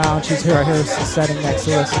enjoying the sound. She's here sitting next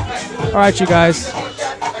to us. All right, you guys.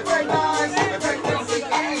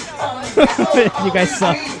 You guys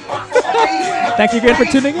suck. Thank you again for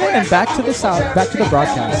tuning in, and back to the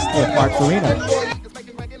broadcast with Mark Farina.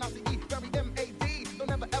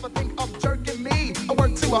 I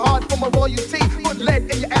work too hard for my royalty. Put lead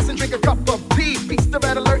in your ass and drink a cup of tea. Beats the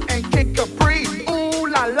red alert and kick a free. Ooh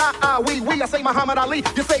la la, ah wee wee. I say Muhammad Ali,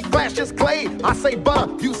 you say Glacius Clay. I say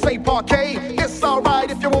Bud, you say Parquet. It's alright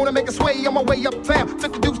if you wanna make a sway on my way uptown.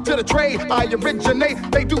 Took the deuce to to the trade. I originate,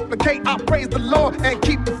 they duplicate. I praise the Lord and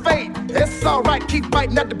keep the faith. It's alright, keep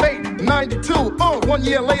fighting that debate. 92, 1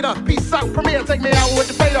 year later. Peace out, Premier, take me out with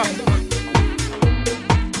the fader.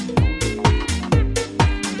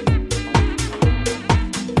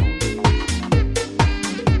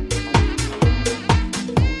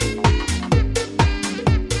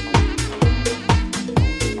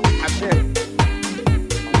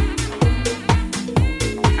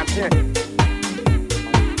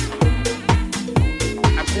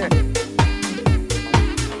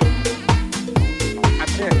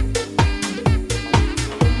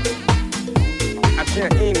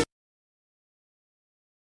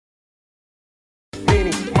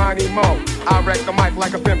 I wreck the mic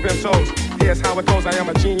like a pimpin' toes. Here's how it goes, I am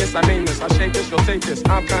a genius, I mean this. I shape this, you'll take this,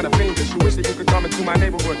 I'm kinda fiendish. You wish that you could come into my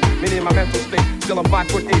neighborhood. Meaning in my mental state, still I'm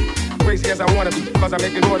 5'8". Crazy as I wanna be, cause I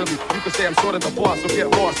make it orderly. You could say I'm sort of the boss, so get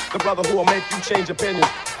lost. The brother who will make you change opinions.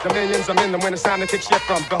 The millions, I'm in them when it's time to kick shit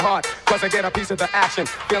from the heart. Cause I get a piece of the action.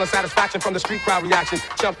 Feeling satisfaction from the street crowd reaction.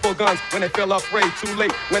 Jump full guns when they feel afraid. Too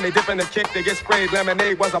late, when they dip in the kick, they get sprayed.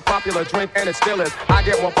 Lemonade was a popular drink and it still is. I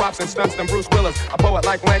get more props and stunts than Bruce Willis. A poet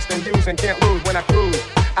like Langston Hughes and can't lose when I cruise.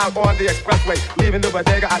 Out on the expressway, leaving the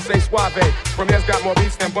bodega, I say suave. Premier's got more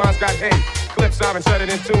beats than Bonds got hay. Clips are inserted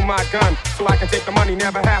into my gun, so I can take the money,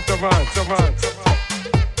 never have to run.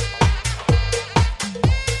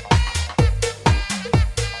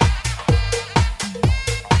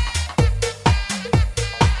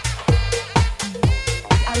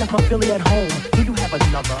 I left my Philly at home. Do you have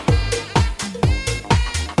another?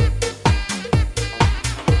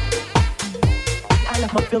 I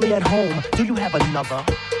left my Philly at home. Do you have another?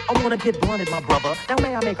 I wanna get blunted, my brother. Now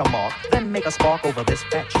may I make a mark, then make a spark over this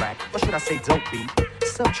fat track? Or should I say dope beat?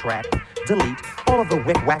 Subtract, delete all of the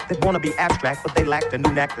wick-whack that wanna be abstract, but they lack the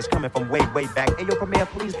new knack that's coming from way, way back. Hey, yo, Premier,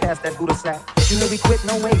 please pass that Buddha sack. You know we quit,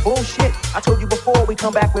 no way, bullshit. I told you before, we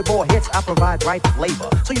come back with more hits. I provide right flavor,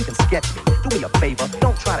 so you can sketch me. Do me a favor,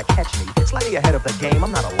 don't try to catch me. Slightly ahead of the game,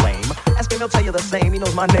 I'm not a lame. Ask him, he'll tell you the same. He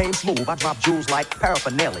knows my name, smooth. I drop jewels like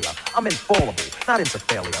paraphernalia. I'm infallible, not into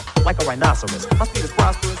failure. Like a rhinoceros, my speed is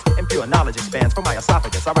prosperous, and pure knowledge expands from my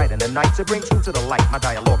esophagus. I write in the night to bring truth to the light. My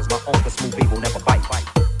dialogue is my own, but smooth evil never bite.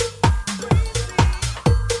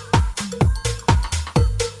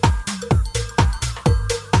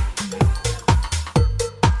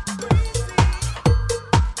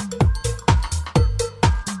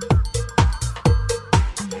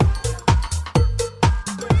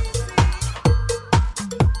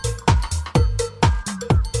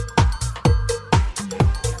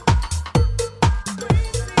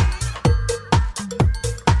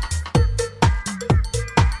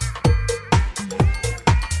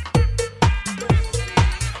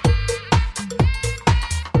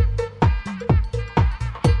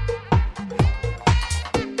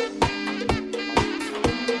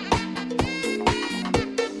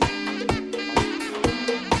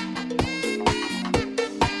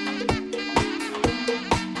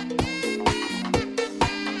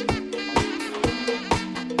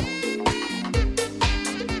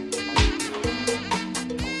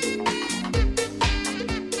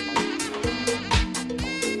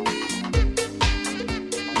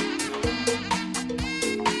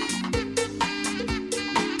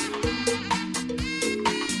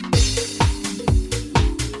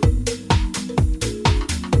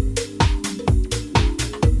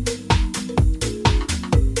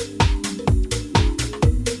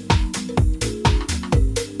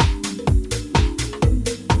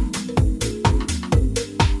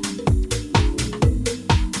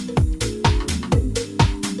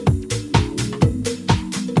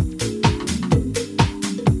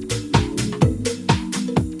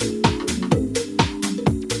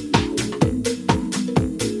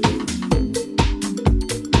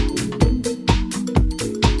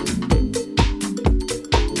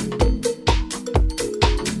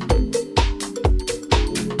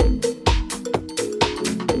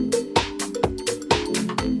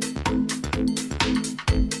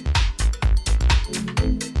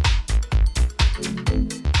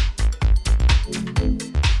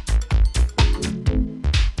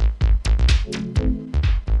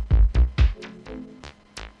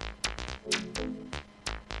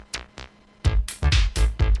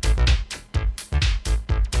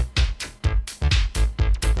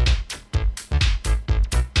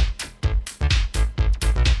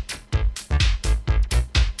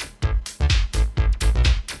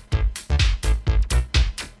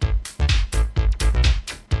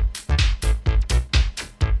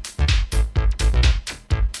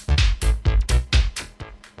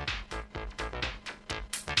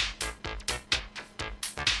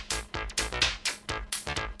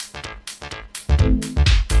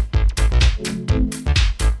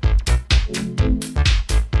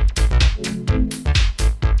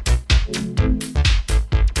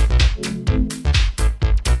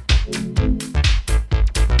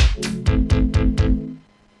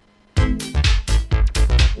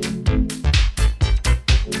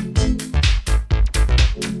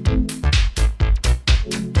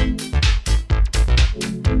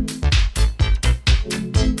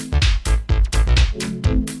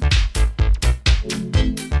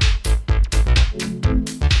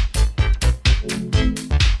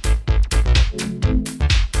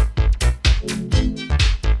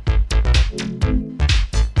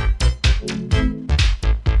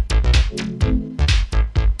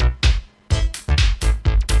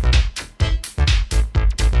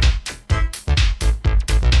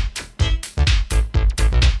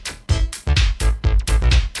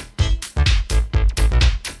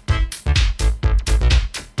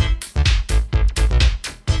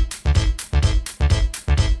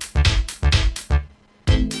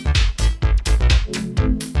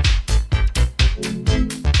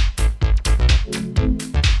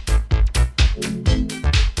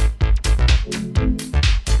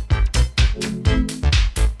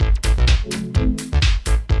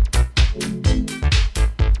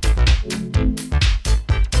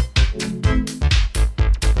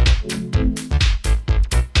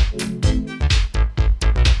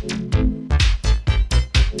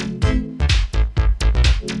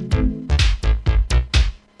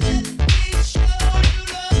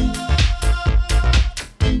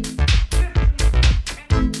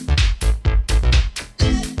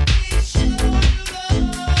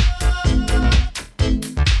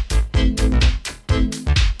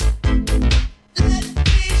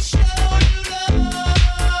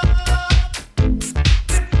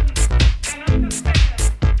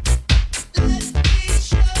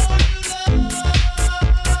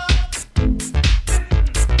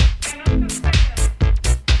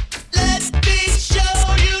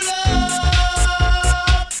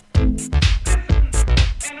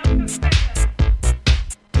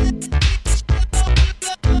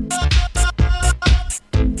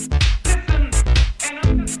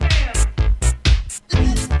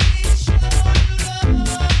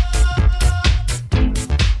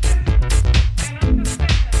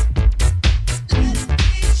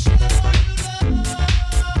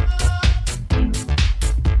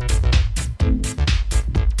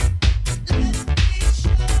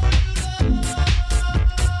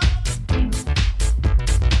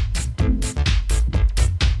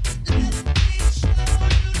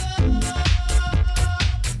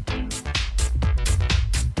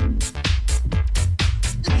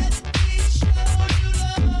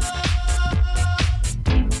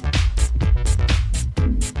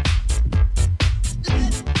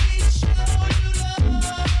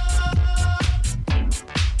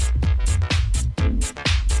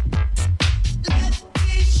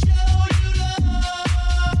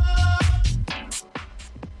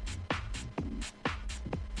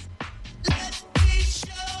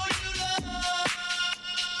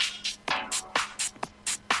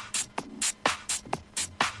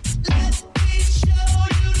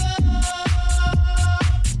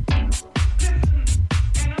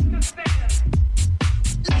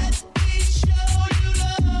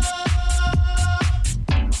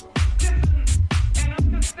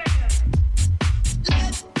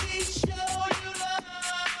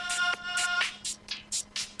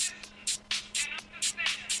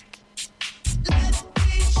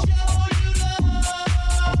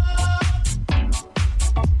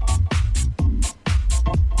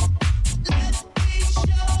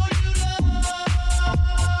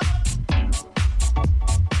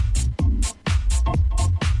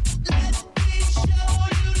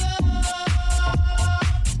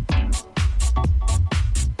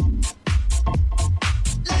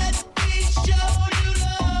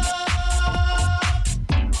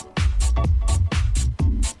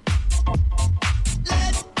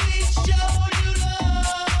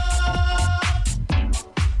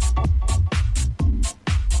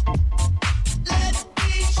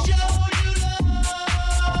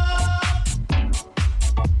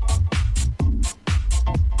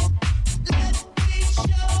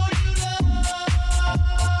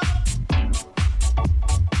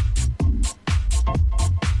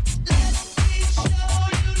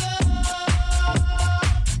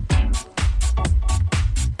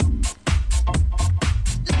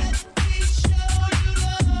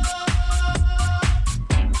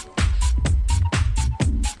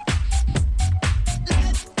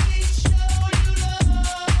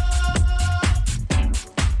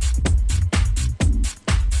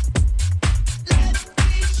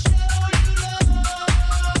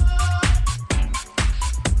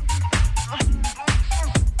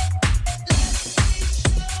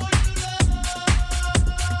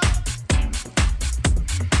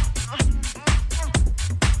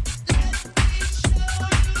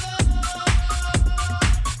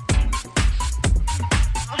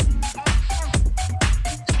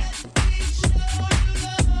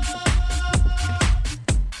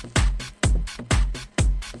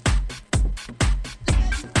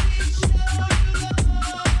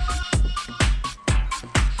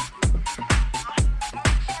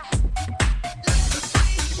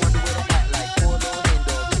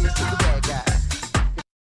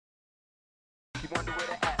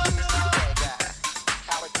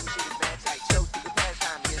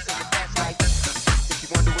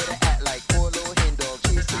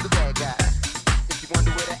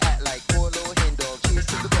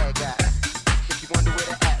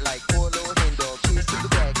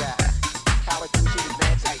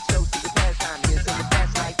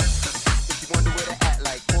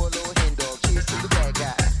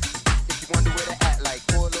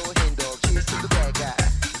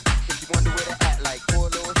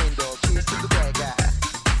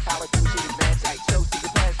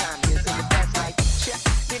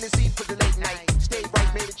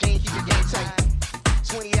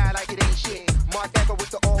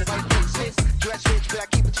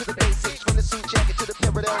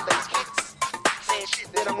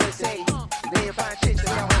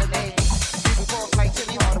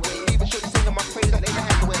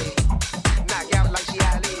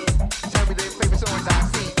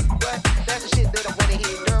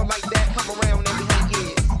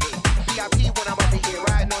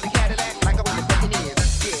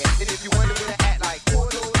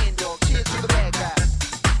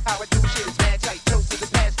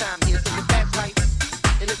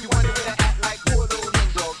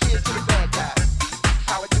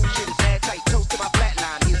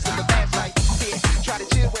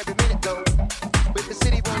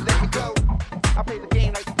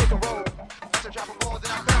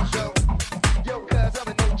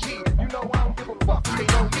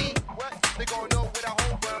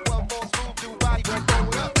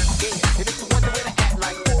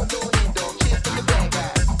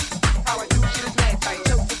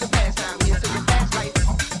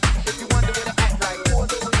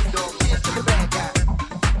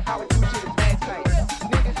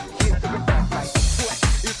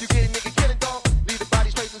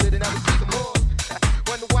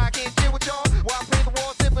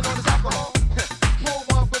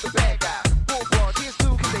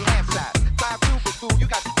 You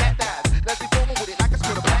got the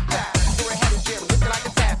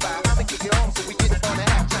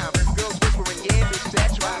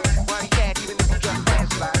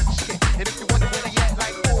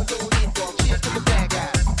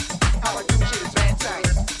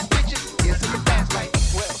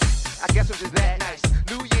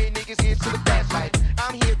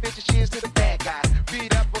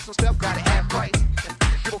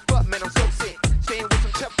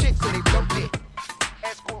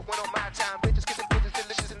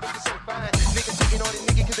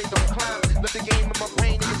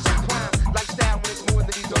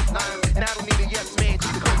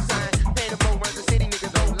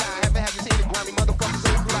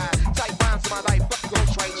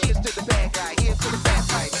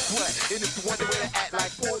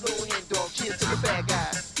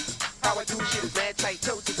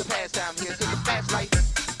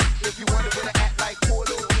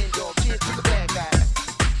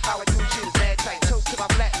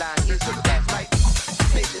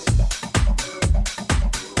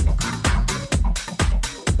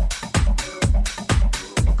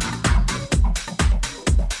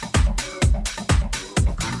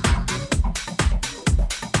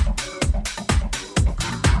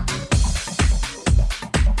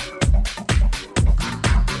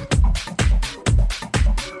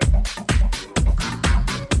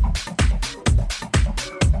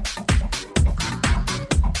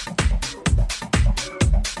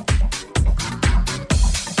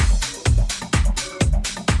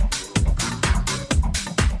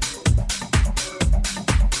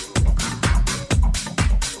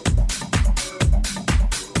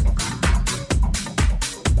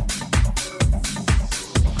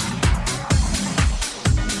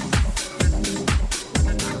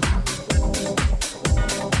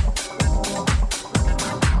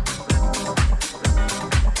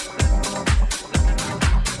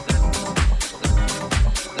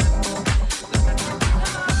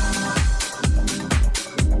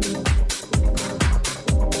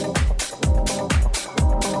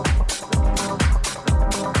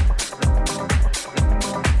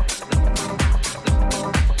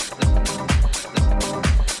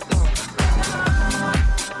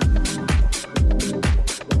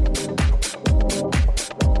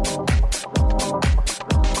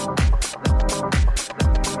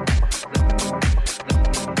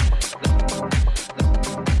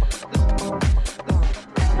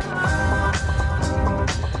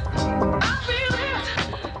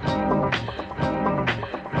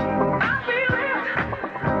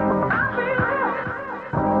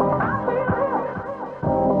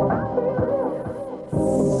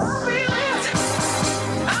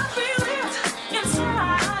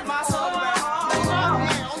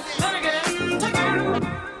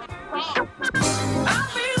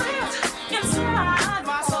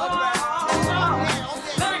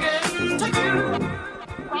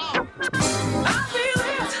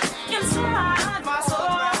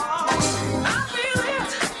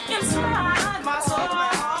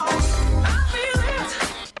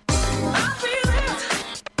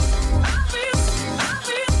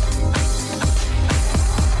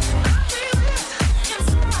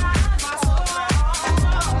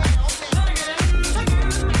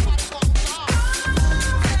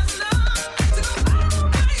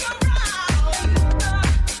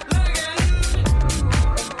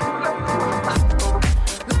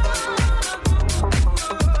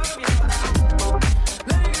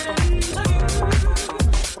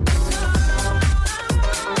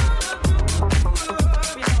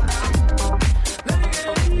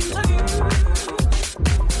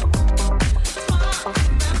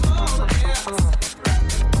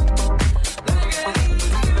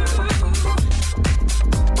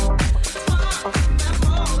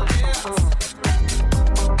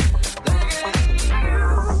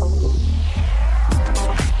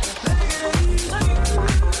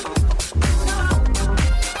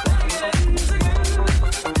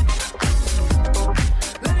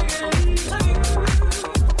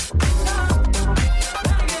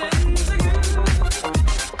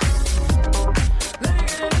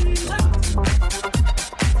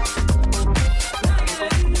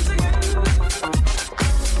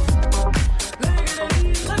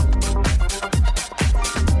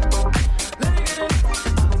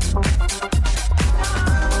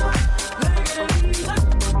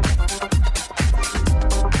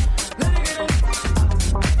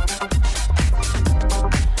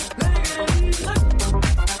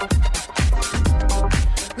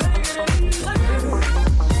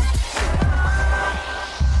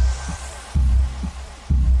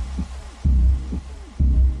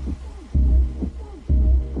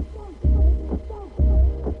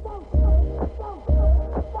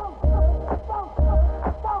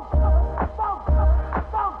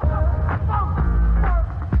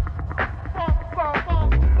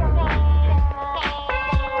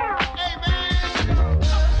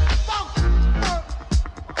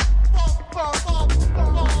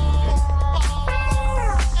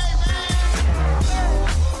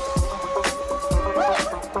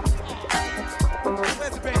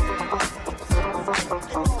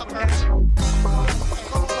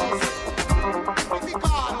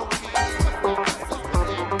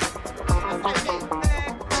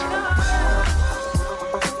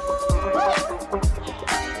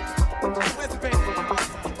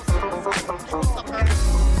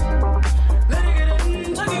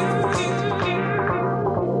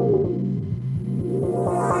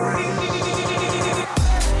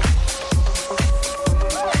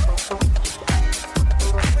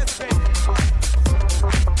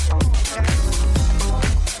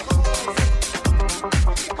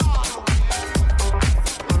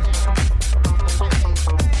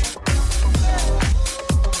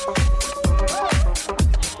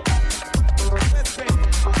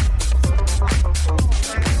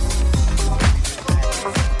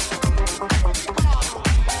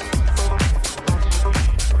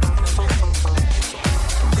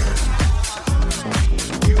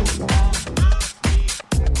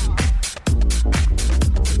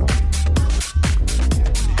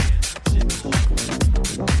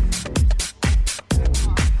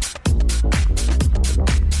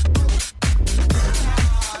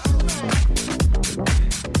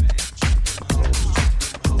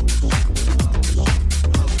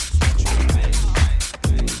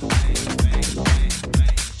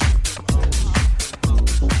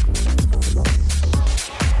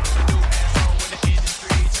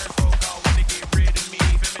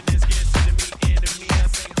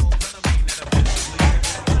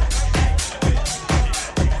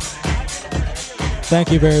Thank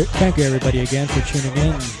you everybody again for tuning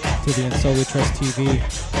in to the In So We Trust TV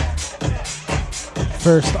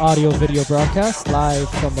first audio video broadcast live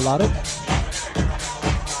from Melodic.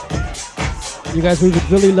 You guys, we would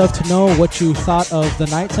really love to know what you thought of the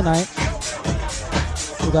night tonight.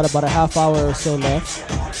 We got about a half hour or so left.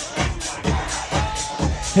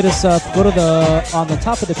 Hit us up. Go to on the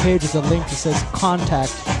top of the page is a link that says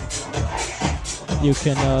contact. You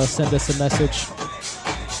can send us a message.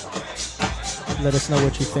 Let us know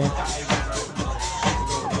what you think.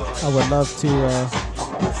 I would love to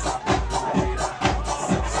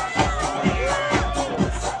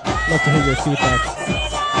hear your feedback.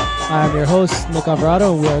 I am your host, Nick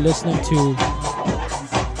Alvarado. We are listening to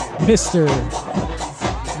Mr.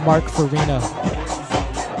 Mark Farina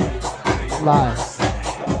live.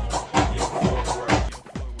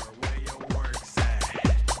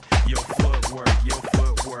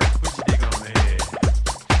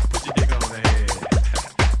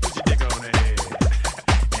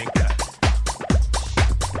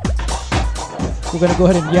 We're gonna go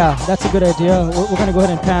ahead and that's a good idea. We're gonna go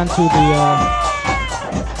ahead and pan to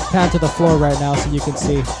the floor right now so you can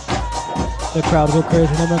see the crowd go crazy.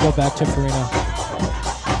 And then we'll go back to Farina.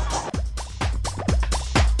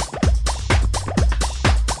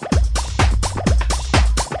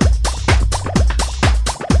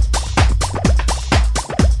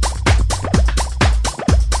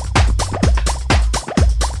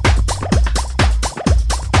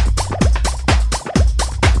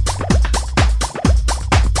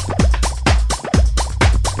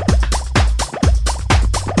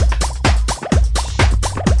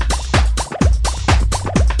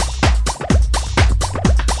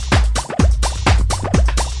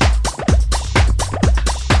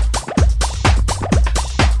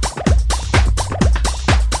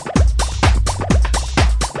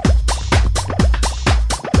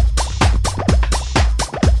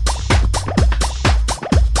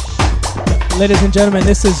 Ladies and gentlemen,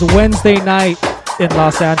 this is Wednesday night in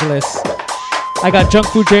Los Angeles. I got Junk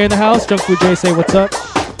Food J in the house. Junk Food J, say what's up.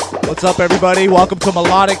 What's up, everybody? Welcome to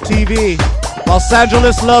Melodic TV. Los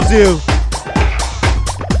Angeles loves you.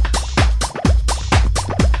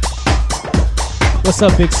 What's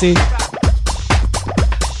up, Big C?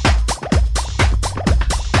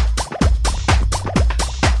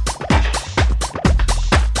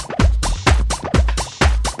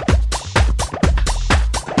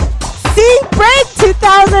 Break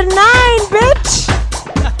 2009, bitch!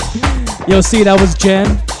 Yo, see, that was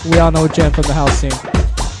Jen. We all know Jen from the house scene.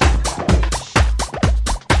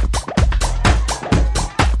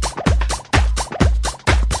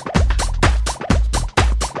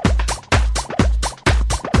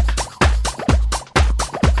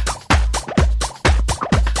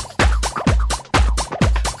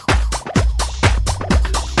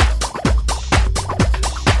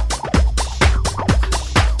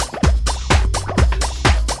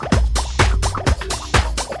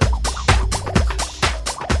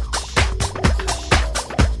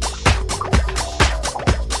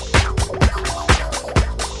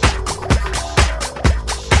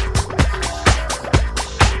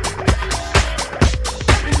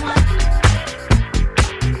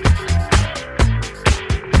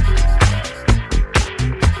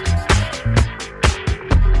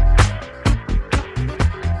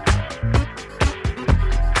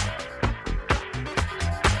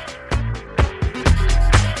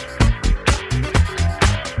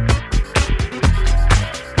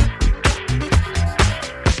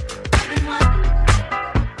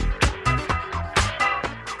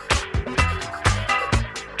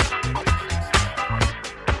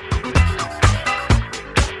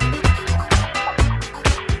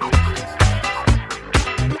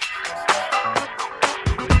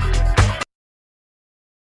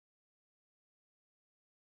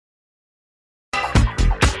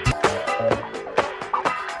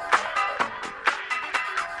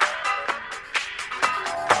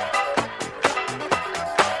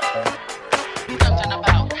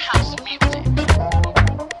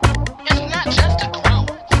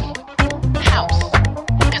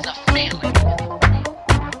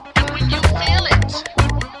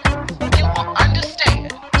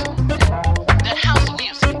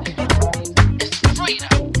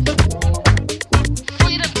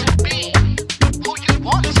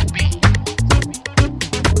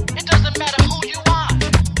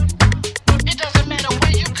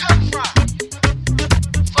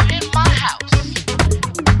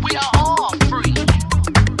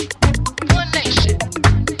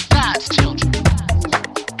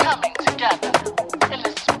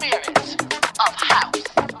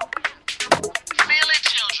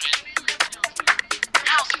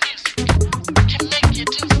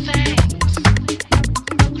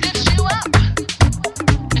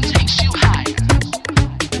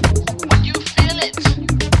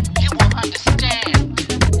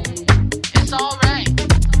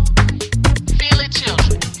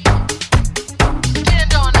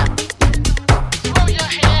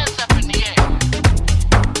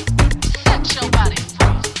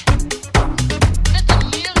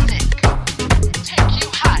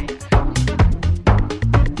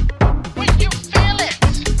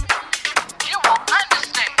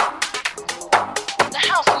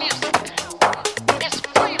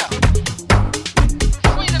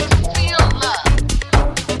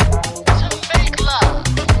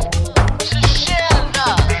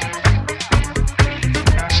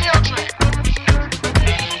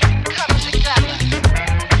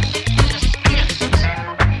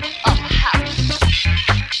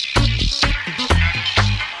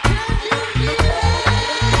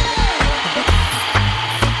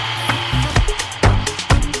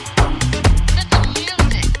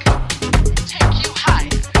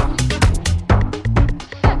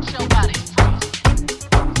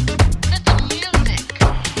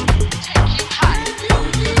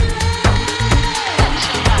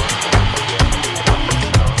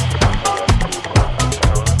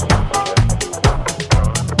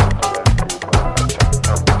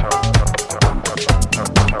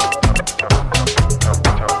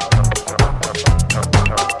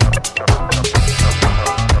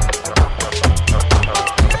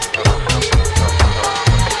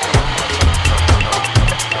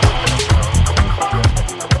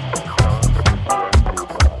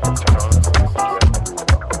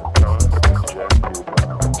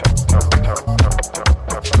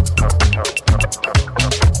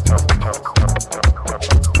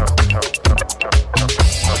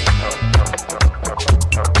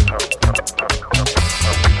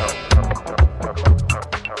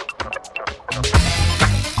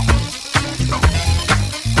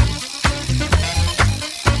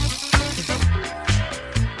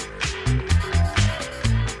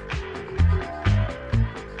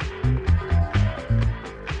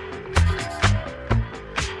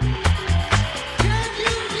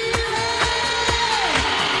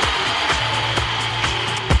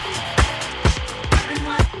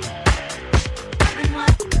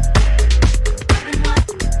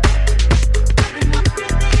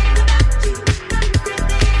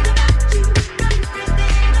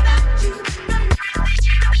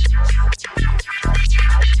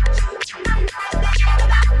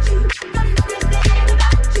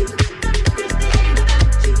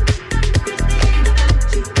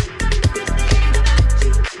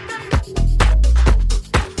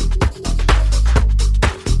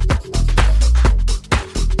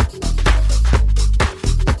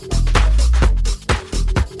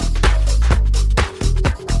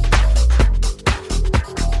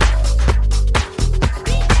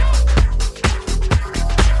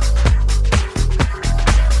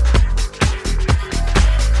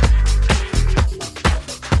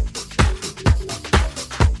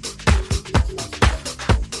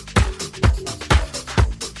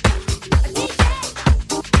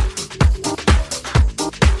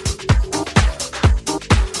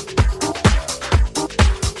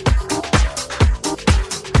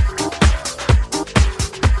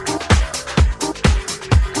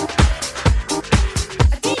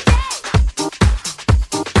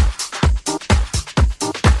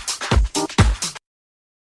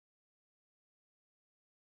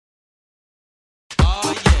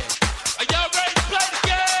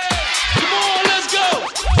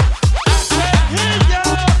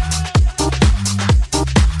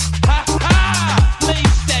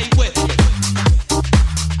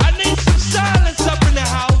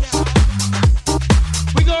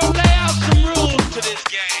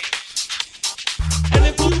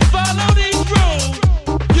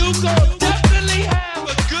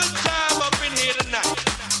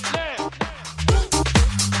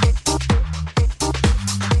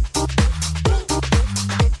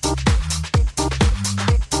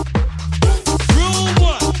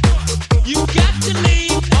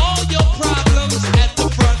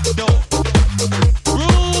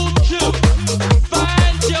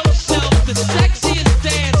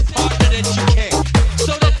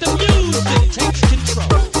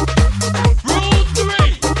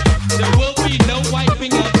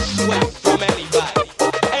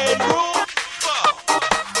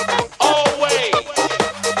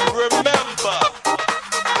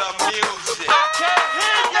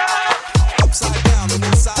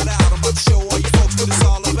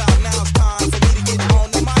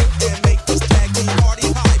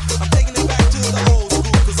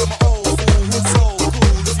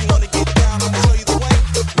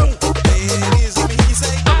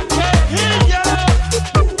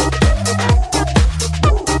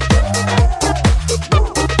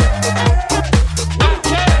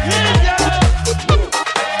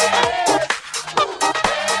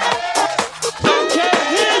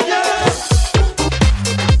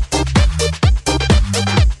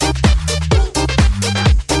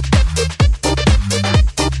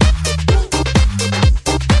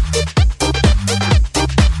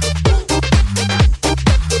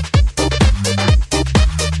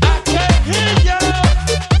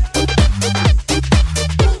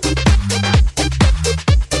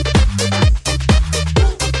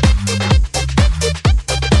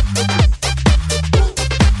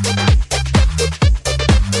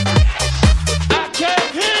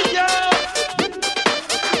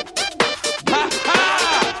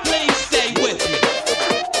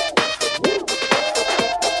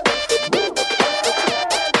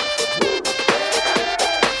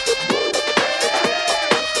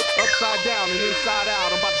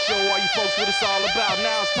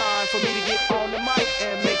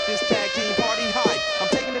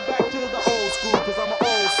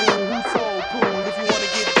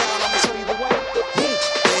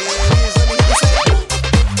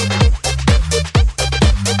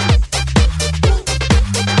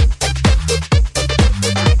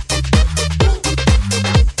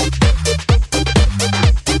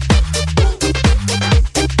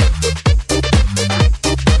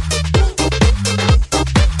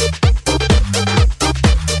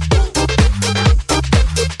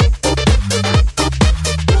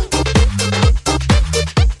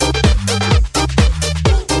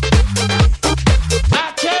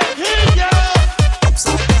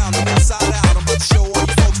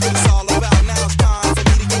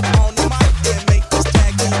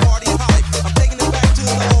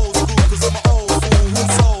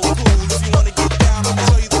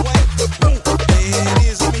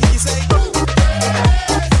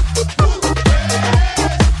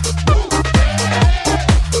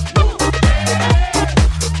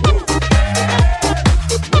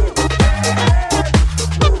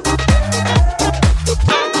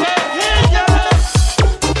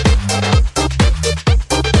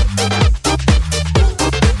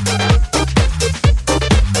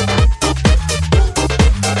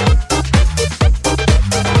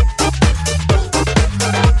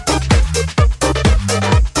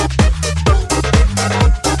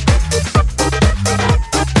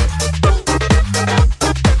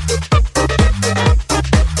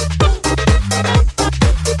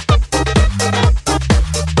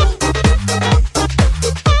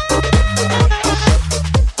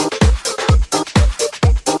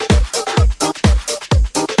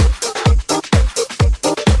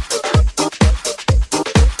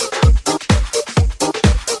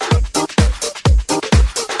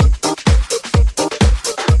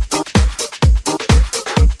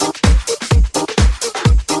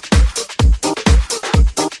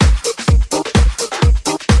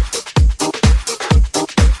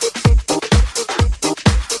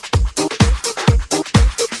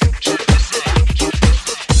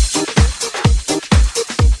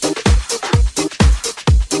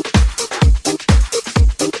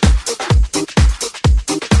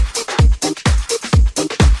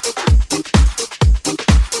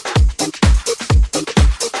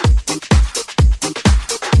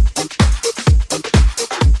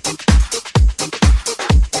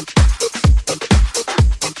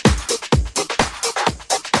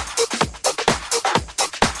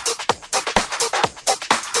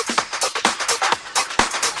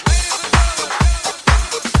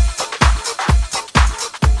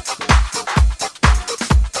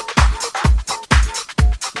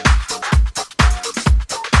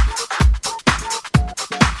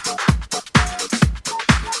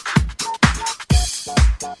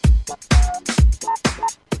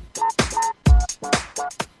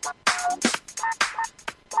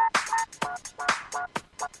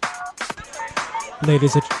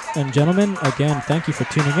 Ladies and gentlemen, again, thank you for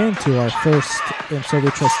tuning in to our first So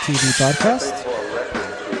We Trust TV broadcast.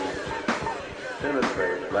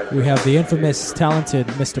 We have the infamous, talented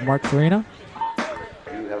Mr. Mark Farina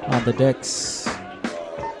on the decks.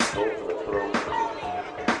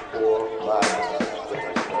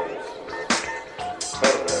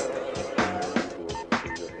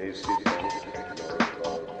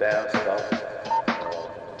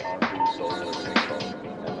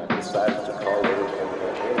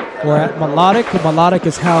 We're at Melodic. Melodic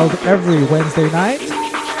is held every Wednesday night.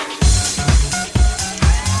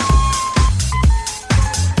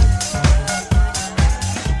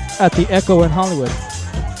 At the Ecco in Hollywood.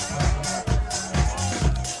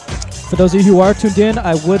 For those of you who are tuned in,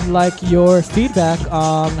 I would like your feedback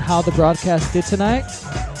on how the broadcast did tonight.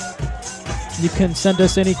 You can send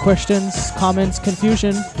us any questions, comments,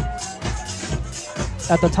 confusion.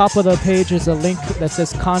 At the top of the page is a link that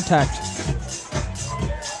says contact.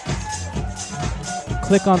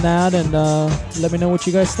 Click on that and let me know what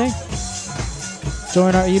you guys think.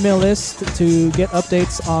 Join our email list to get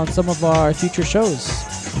updates on some of our future shows.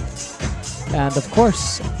 And of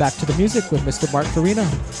course, back to the music with Mr. Mark Farina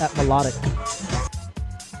at Melodic.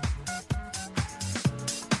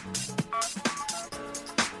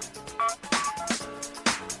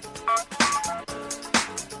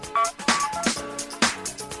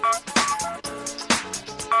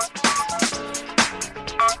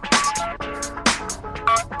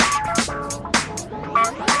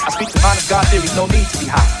 God theory, no need to be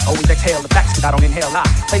high. Always exhale the facts, cause I don't inhale lie.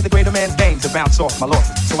 Play the greater man's game to bounce off my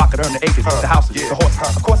losses, so I could earn the acres, the houses, the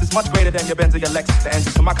horses. Of course, it's much greater than your Benz or your Lex. The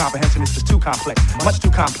engine to my comprehension is just too complex, much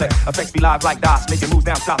too complex. Effects be live like dots, making moves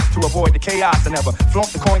down south to avoid the chaos. I never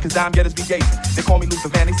flaunt the coin, cause dime getters be gazing. They call me Luther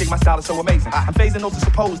Van, they say my style is so amazing. I'm phasing those who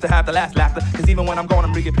supposed to have the last laughter, cause even when I'm gone,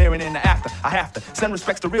 I'm reappearing in the after. I have to send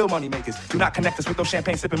respects to real money makers. Do not connect us with those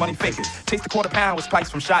champagne sipping money fakers. Chase the quarter pound with spikes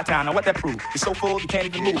from Chi-Town. Now what that proves? You're so full you can't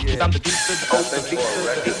even move. Cause I'm the deep to the O, the V to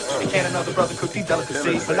the E. And can't another brother cook these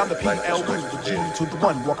delicacies? But I'm the PLU, the G to the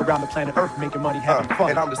 1. Walk around the planet Earth making money, having fun.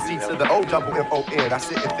 And I'm the C to the O double M-O-N. I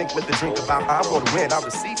sit and think with the drink about how I'm gonna win. I'm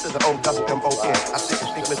the C to the O double M-O-N. I sit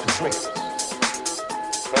and think with the drink.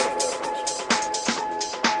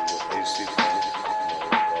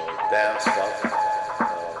 Dance stuff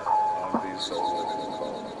on these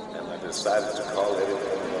solos, and I decided to call it,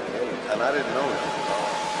 and I didn't know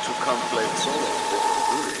to come play solos.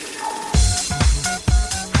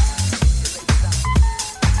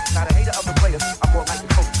 Not a hater of the players, I'm more like the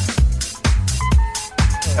coach.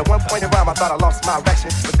 At one point in rhyme, I thought I lost my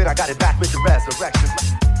erection, but then I got it back with the resurrection.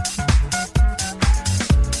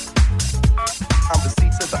 I'm the C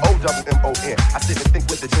to the O double M-O-N. I sit and think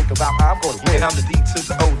with the drink about how I'm gonna win. And I'm the D to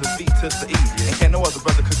the O, the V to the E. And can't no other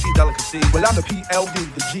brother cook these delicacies. Well, I'm the PLD,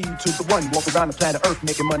 the G to the 1. Walk around the planet Earth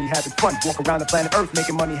making money, having fun. Walk around the planet Earth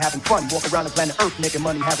making money, having fun. Walk around the planet Earth making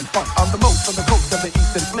money, having fun. I'm the most on the coast of the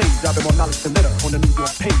eastern fleet. Dropping more knowledge than litter on the New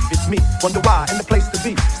York page. It's me, wonder why, and the place to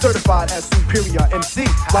be. Certified as superior MC.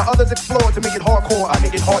 While others explore to make it hardcore, I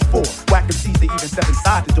make it hard for. Whack MCs, they even step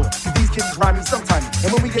inside the door. Cause these kids is rhyming sometimes.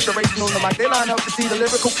 And when we get the racing on the mic, they line up to see the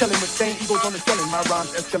lyrical killing with same egos on the ceiling. My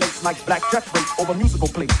rhymes escalates like black death rates over musical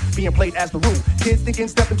plays, being played as the rule. Kids thinking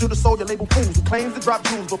step into the soul, you label fools who claims to drop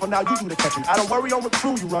jewels, but for now you do the catching. I don't worry on what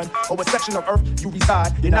crew you run or what section of earth you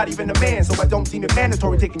reside. You're not even a man, so I don't deem it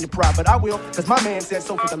mandatory taking your pride, but I will, cause my man said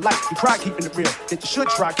so for the life. You try keeping it real, that you should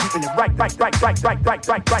try keeping it right.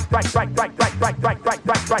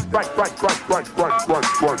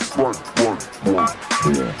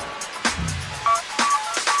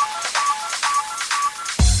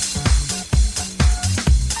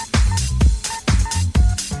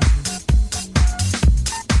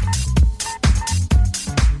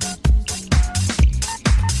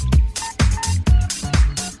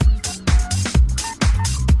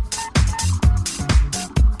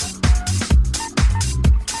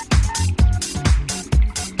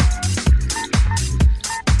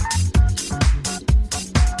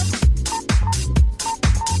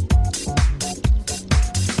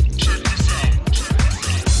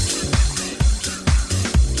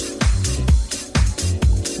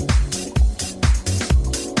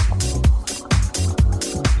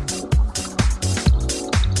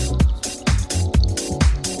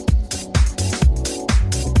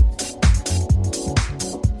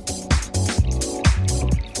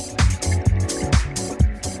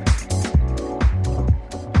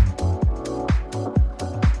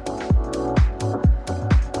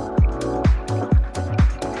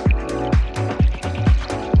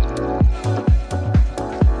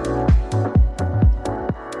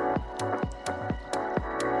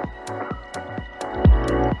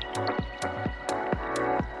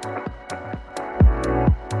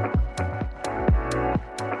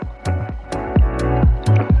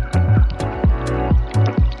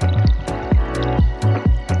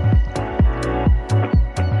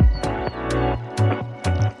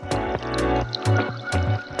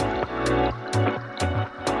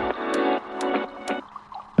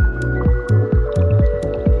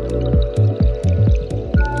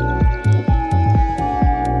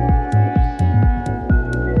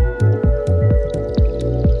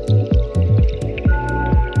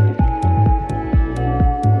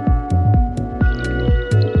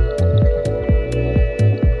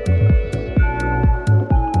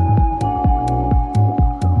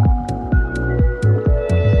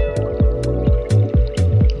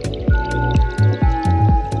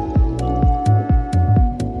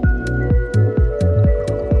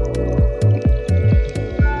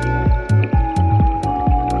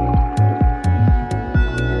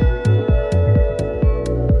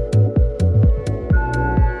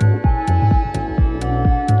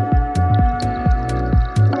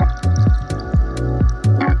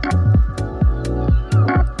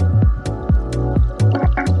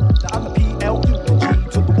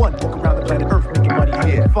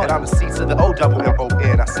 fun. And I'm the C to the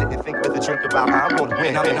O-double-M-O-N. I sit and think with a drink about how I'm gonna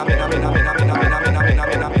win.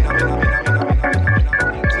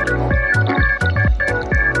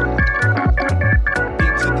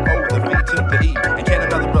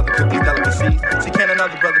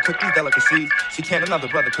 Another brother cook these delicacies. See, can another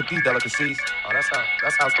brother cook these delicacies? Oh, that's how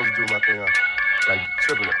I'm supposed to do my thing. Like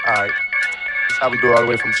tripping it. All right. That's how we do it all the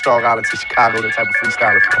way from Strong Island to Chicago, that type of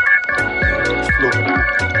freestyling. It's fluid.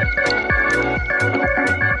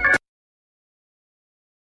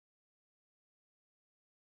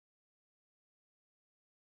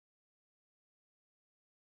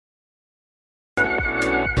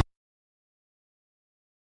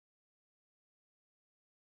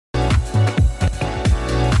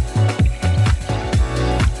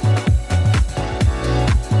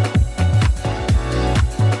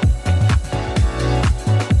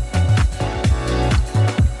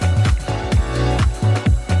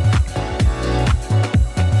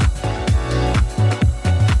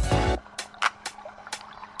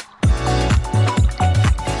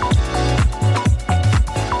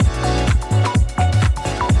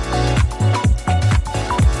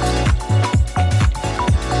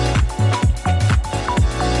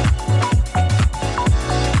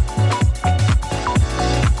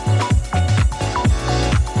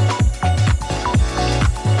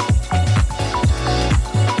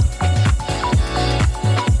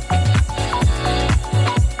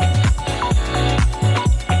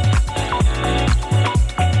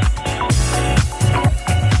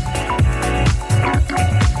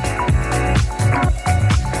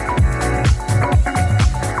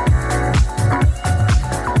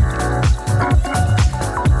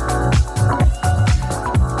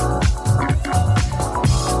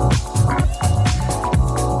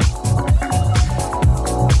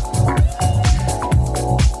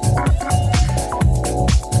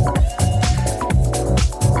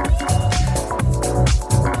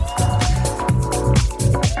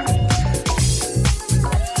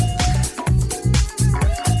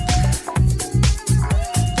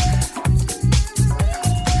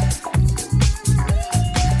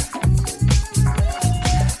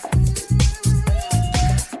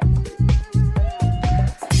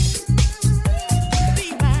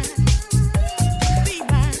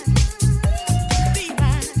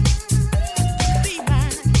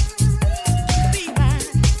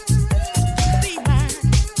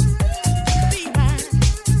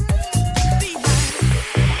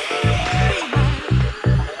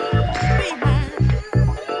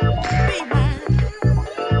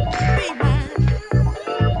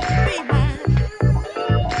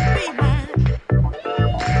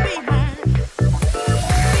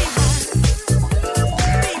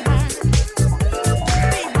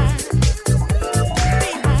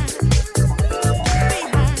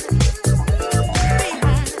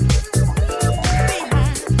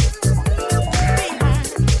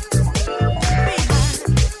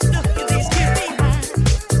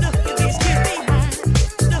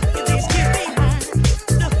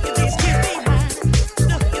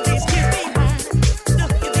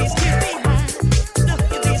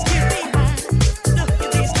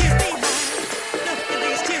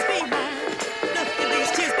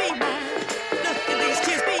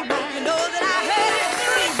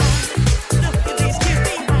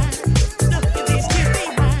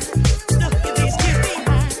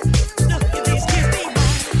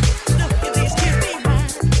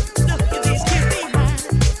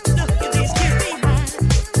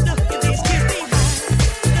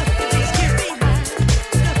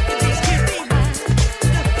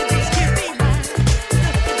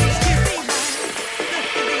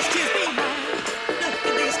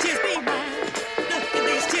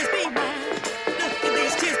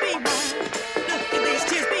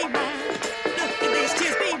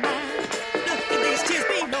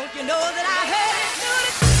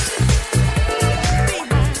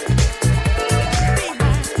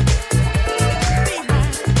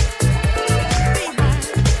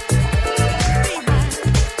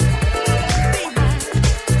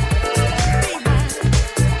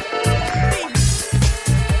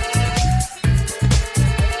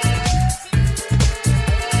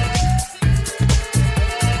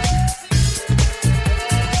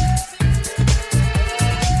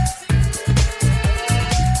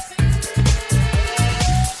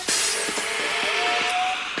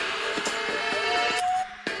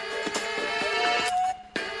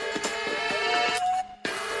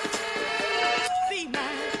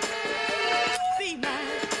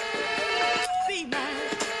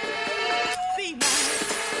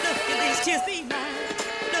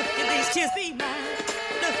 tears, be mine.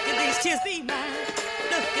 Look at these tears, be mine.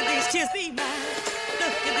 Look at these tears, be mine.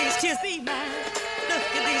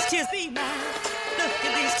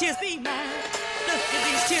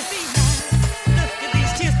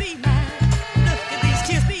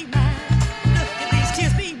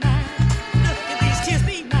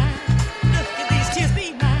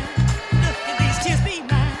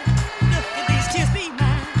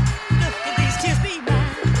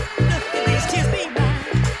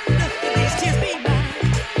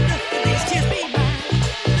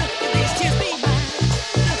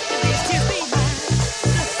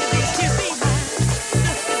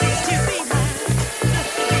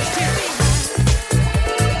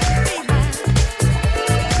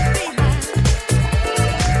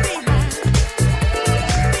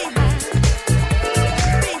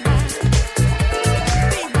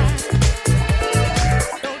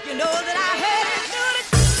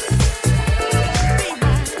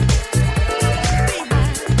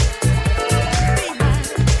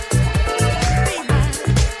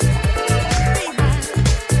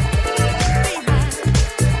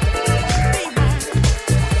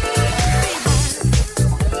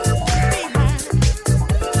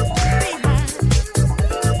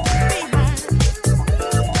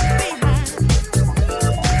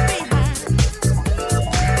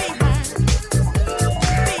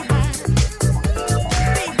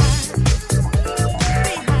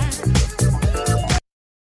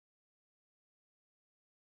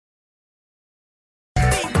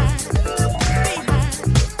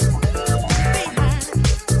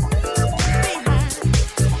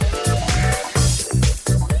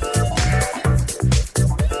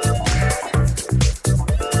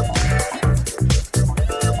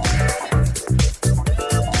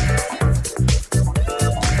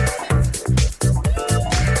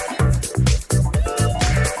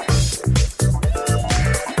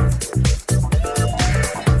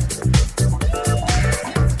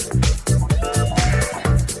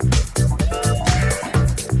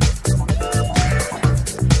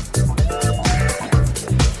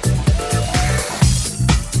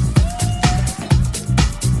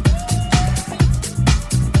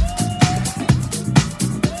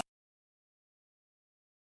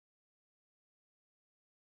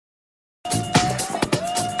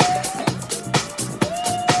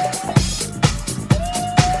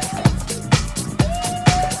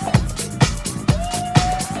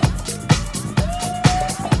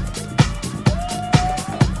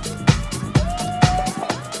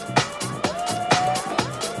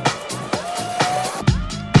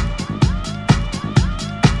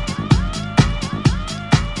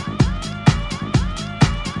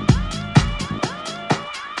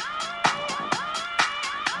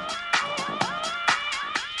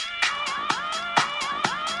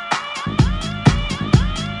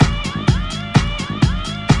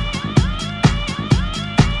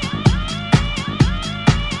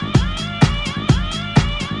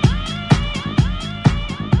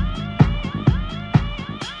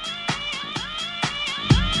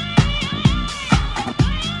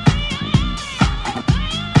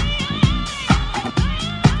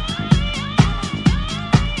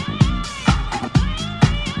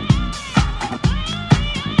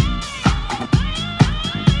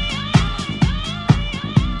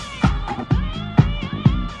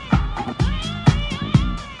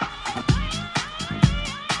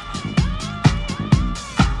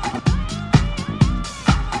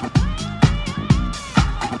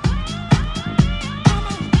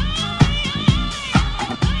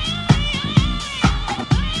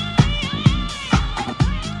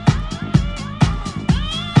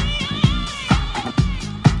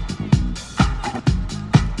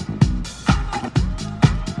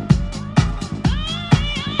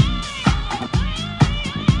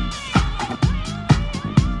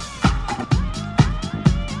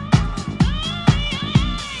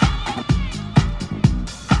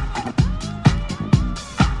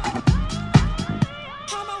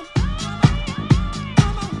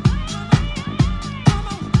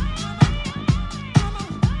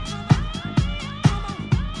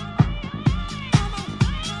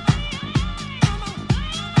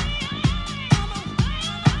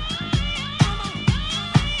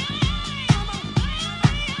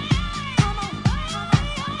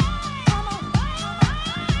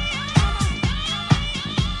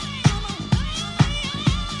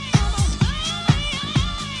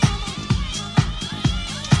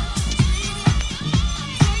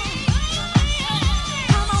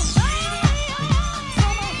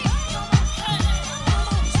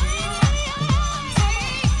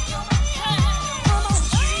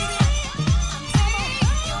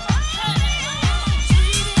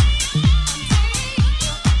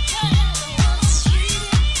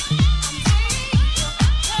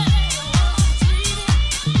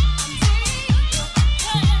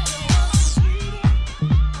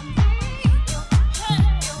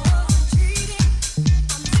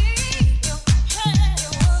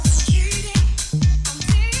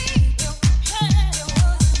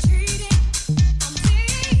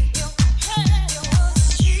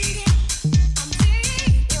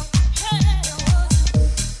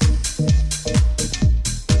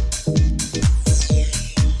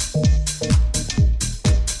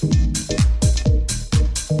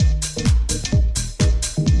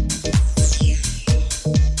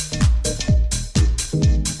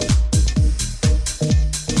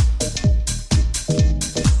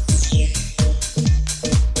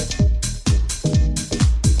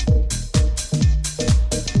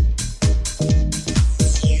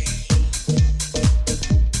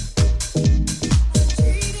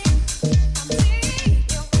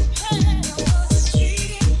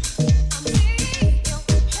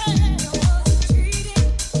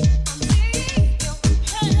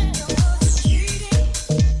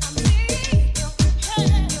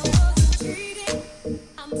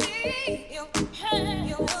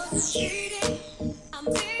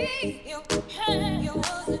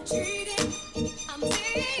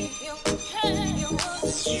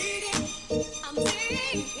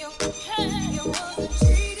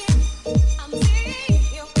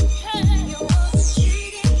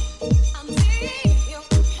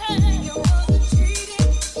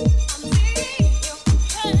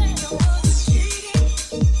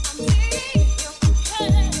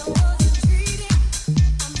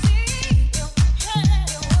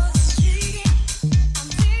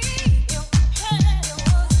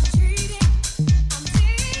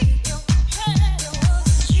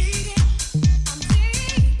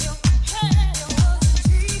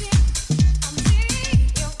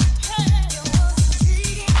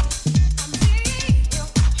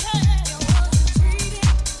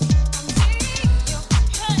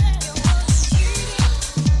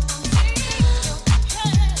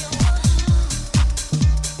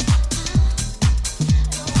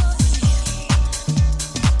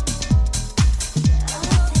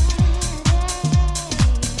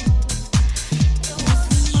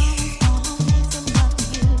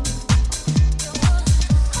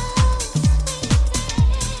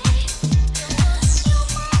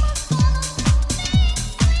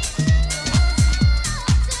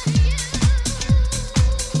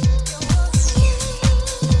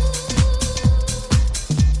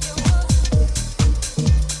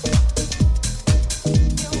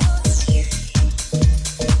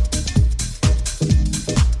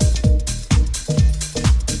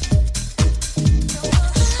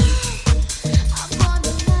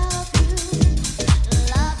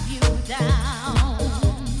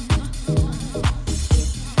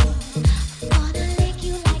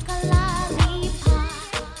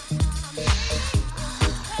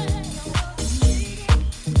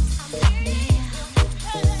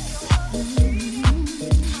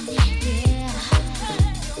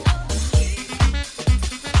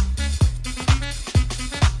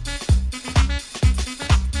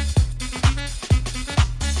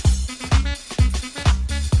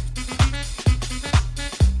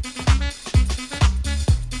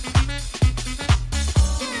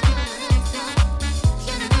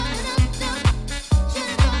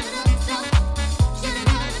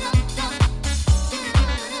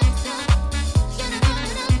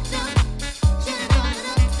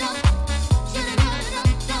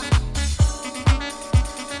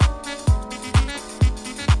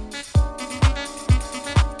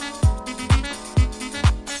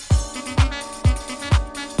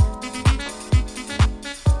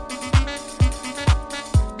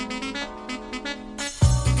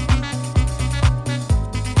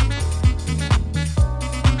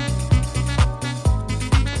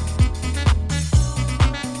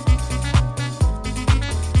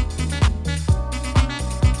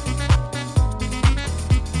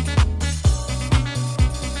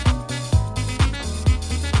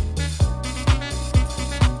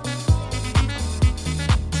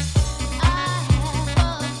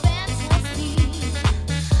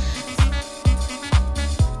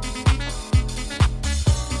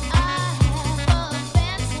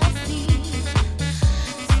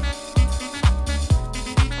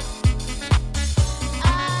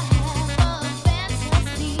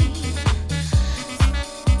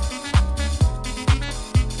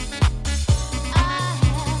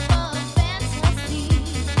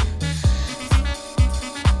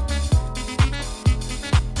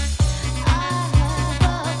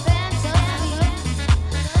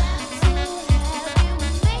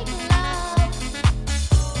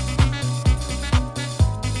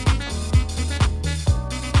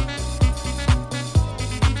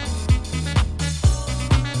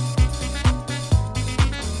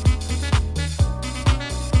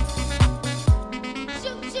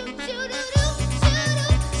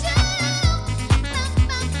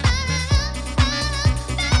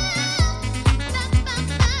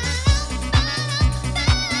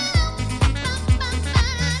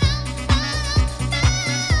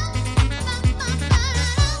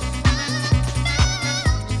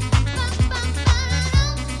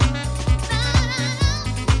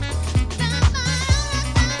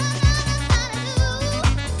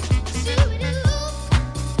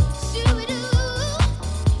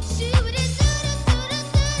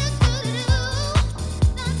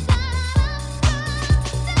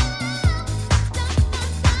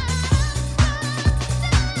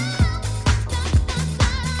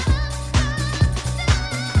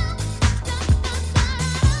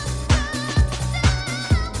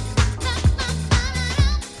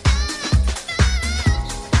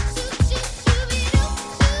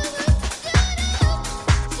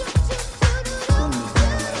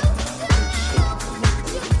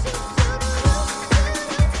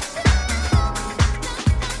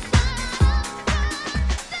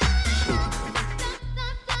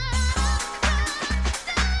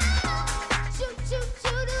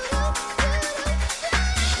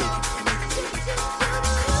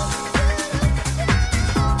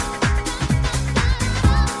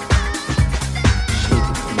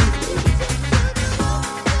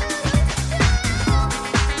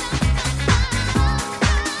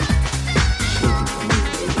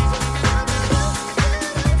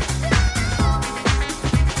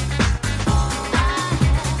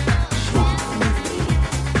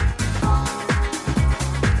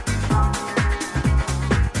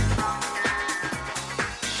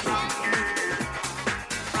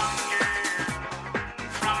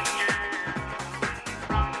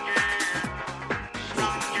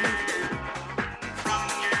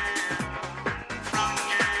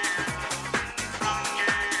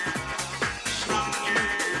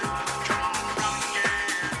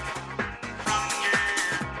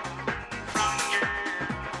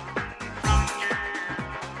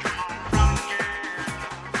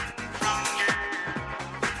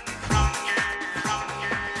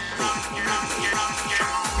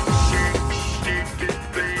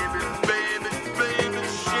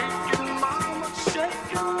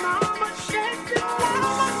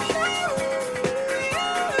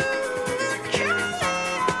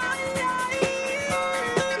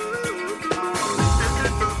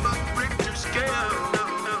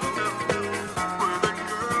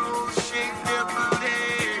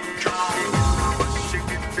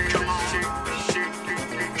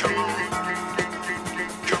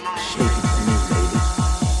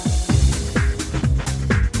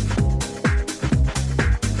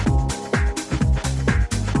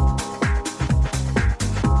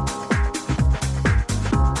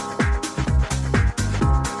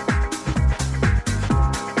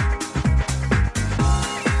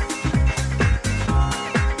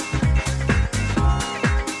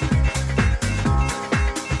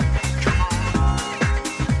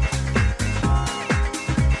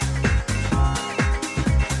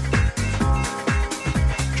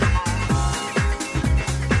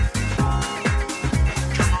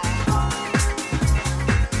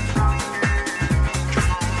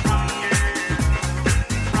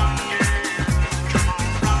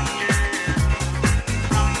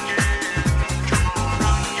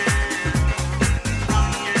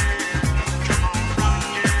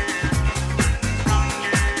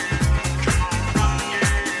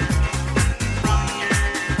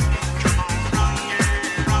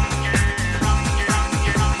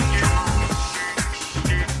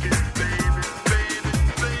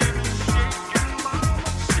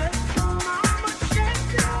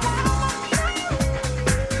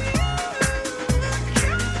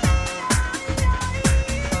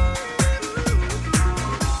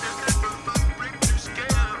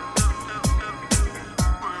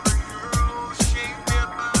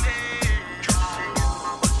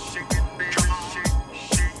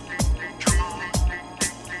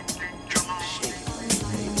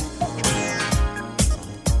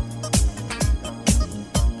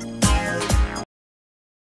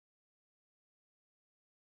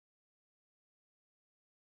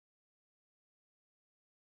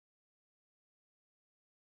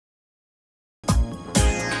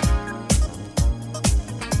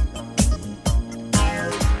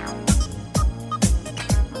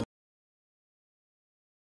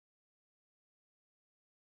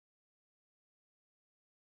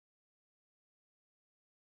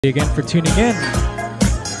 Again for tuning in.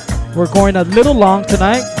 We're going a little long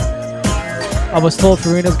tonight. I was told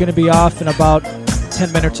Farina's going to be off in about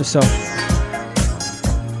 10 minutes or so.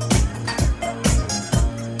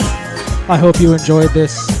 I hope you enjoyed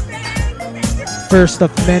this first of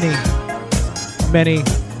many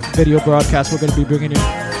video broadcasts we're going to be bringing you.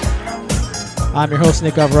 I'm your host,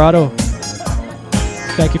 Nick Alvarado.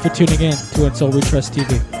 Thank you for tuning in to And So We Trust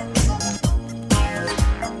TV.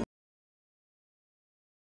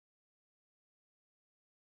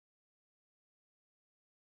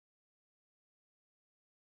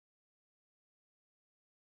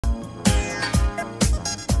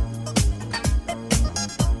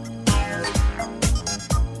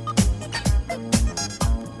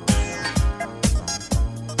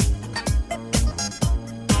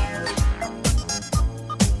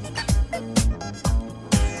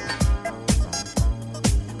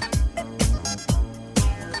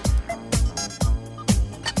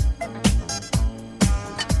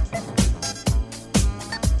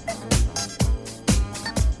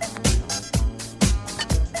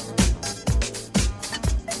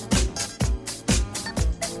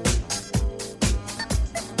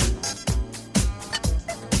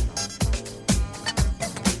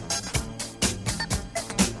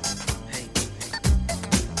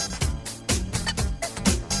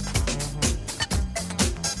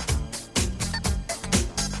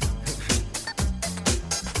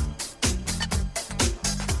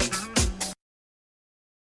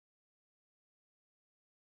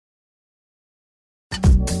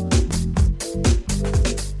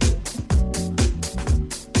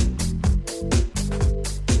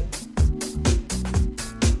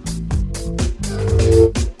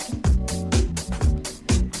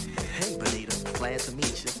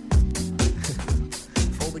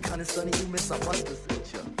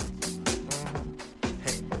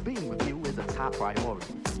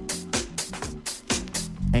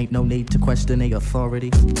 Question a authority.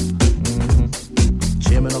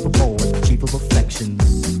 Chairman of the board, chief of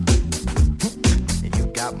affections. And you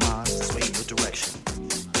got mine to sway your direction.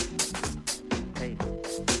 Hey,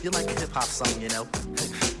 you like a hip hop song, you know?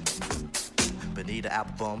 Beneath the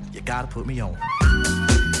album, you gotta put me on.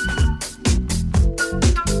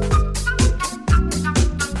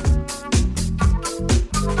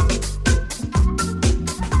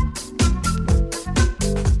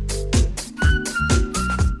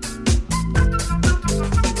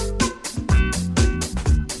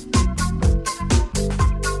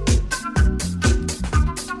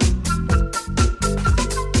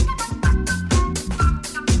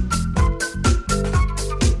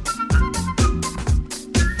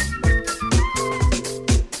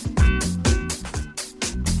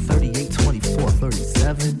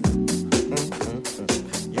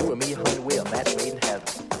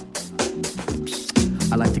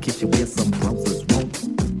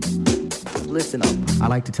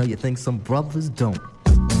 To tell you things some brothers don't.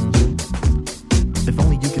 If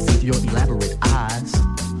only you could see through your elaborate eyes.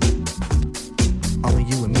 Only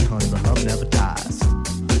you and me, honey, the love never dies.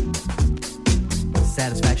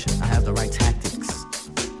 Satisfaction, I have the right tactics.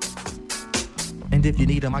 And if you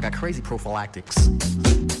need them, I got crazy prophylactics.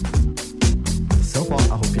 So far,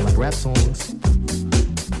 I hope you like rap songs.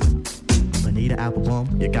 Bonita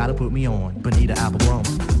Appleblom, you gotta put me on. Bonita Appleblom,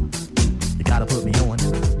 you gotta put me on.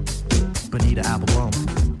 Bonita Appleblom,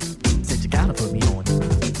 said you gotta put me on.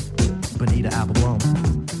 Bonita Appleblom,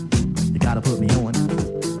 you gotta put me on.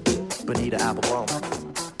 Bonita Appleblom,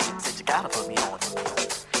 said you gotta put me on.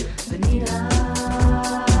 Bonita,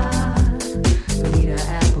 Bonita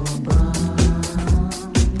Appleblom,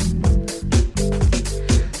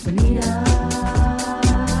 Bonita,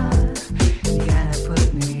 you gotta put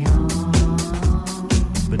me on.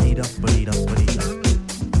 Bonita, Bonita, Bonita.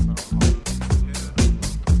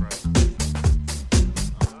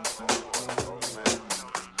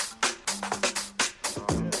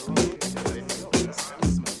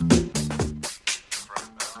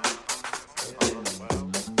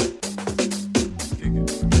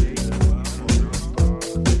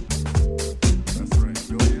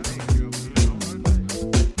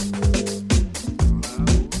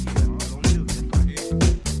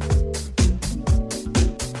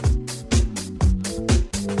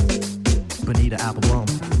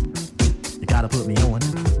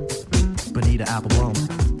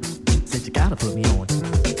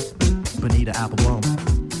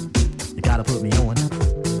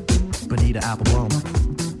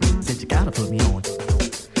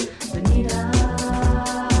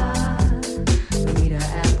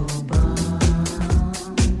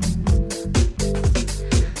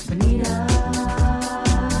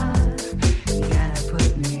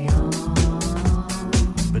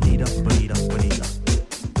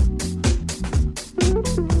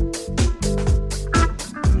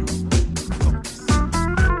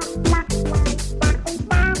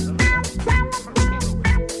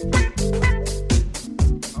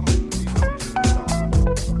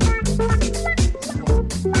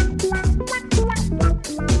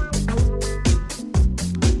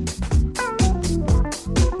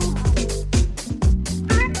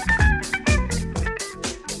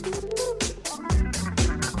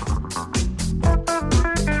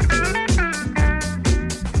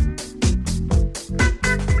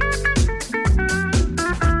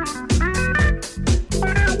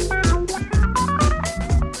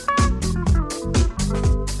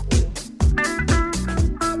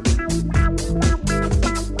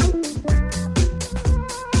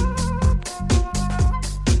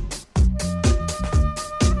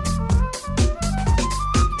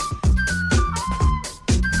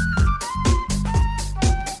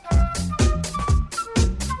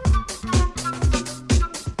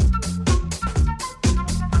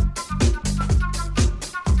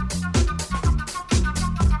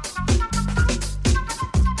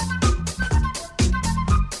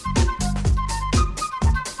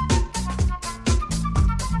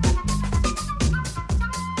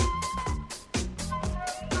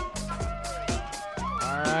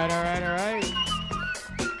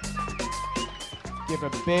 give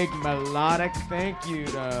a big melodic thank you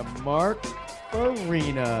to Mark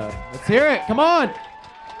Farina. Let's hear it. Come on.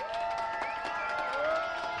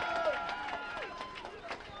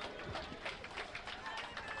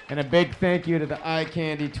 And a big thank you to the Eye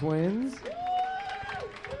Candy Twins.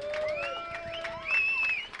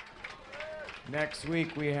 Next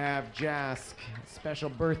week we have Jask, special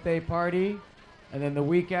birthday party. And then the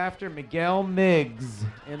week after, Miguel Miggs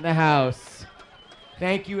in the house.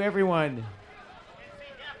 Thank you, everyone.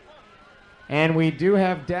 And we do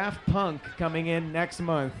have Daft Punk coming in next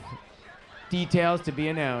month. Details to be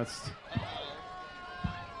announced.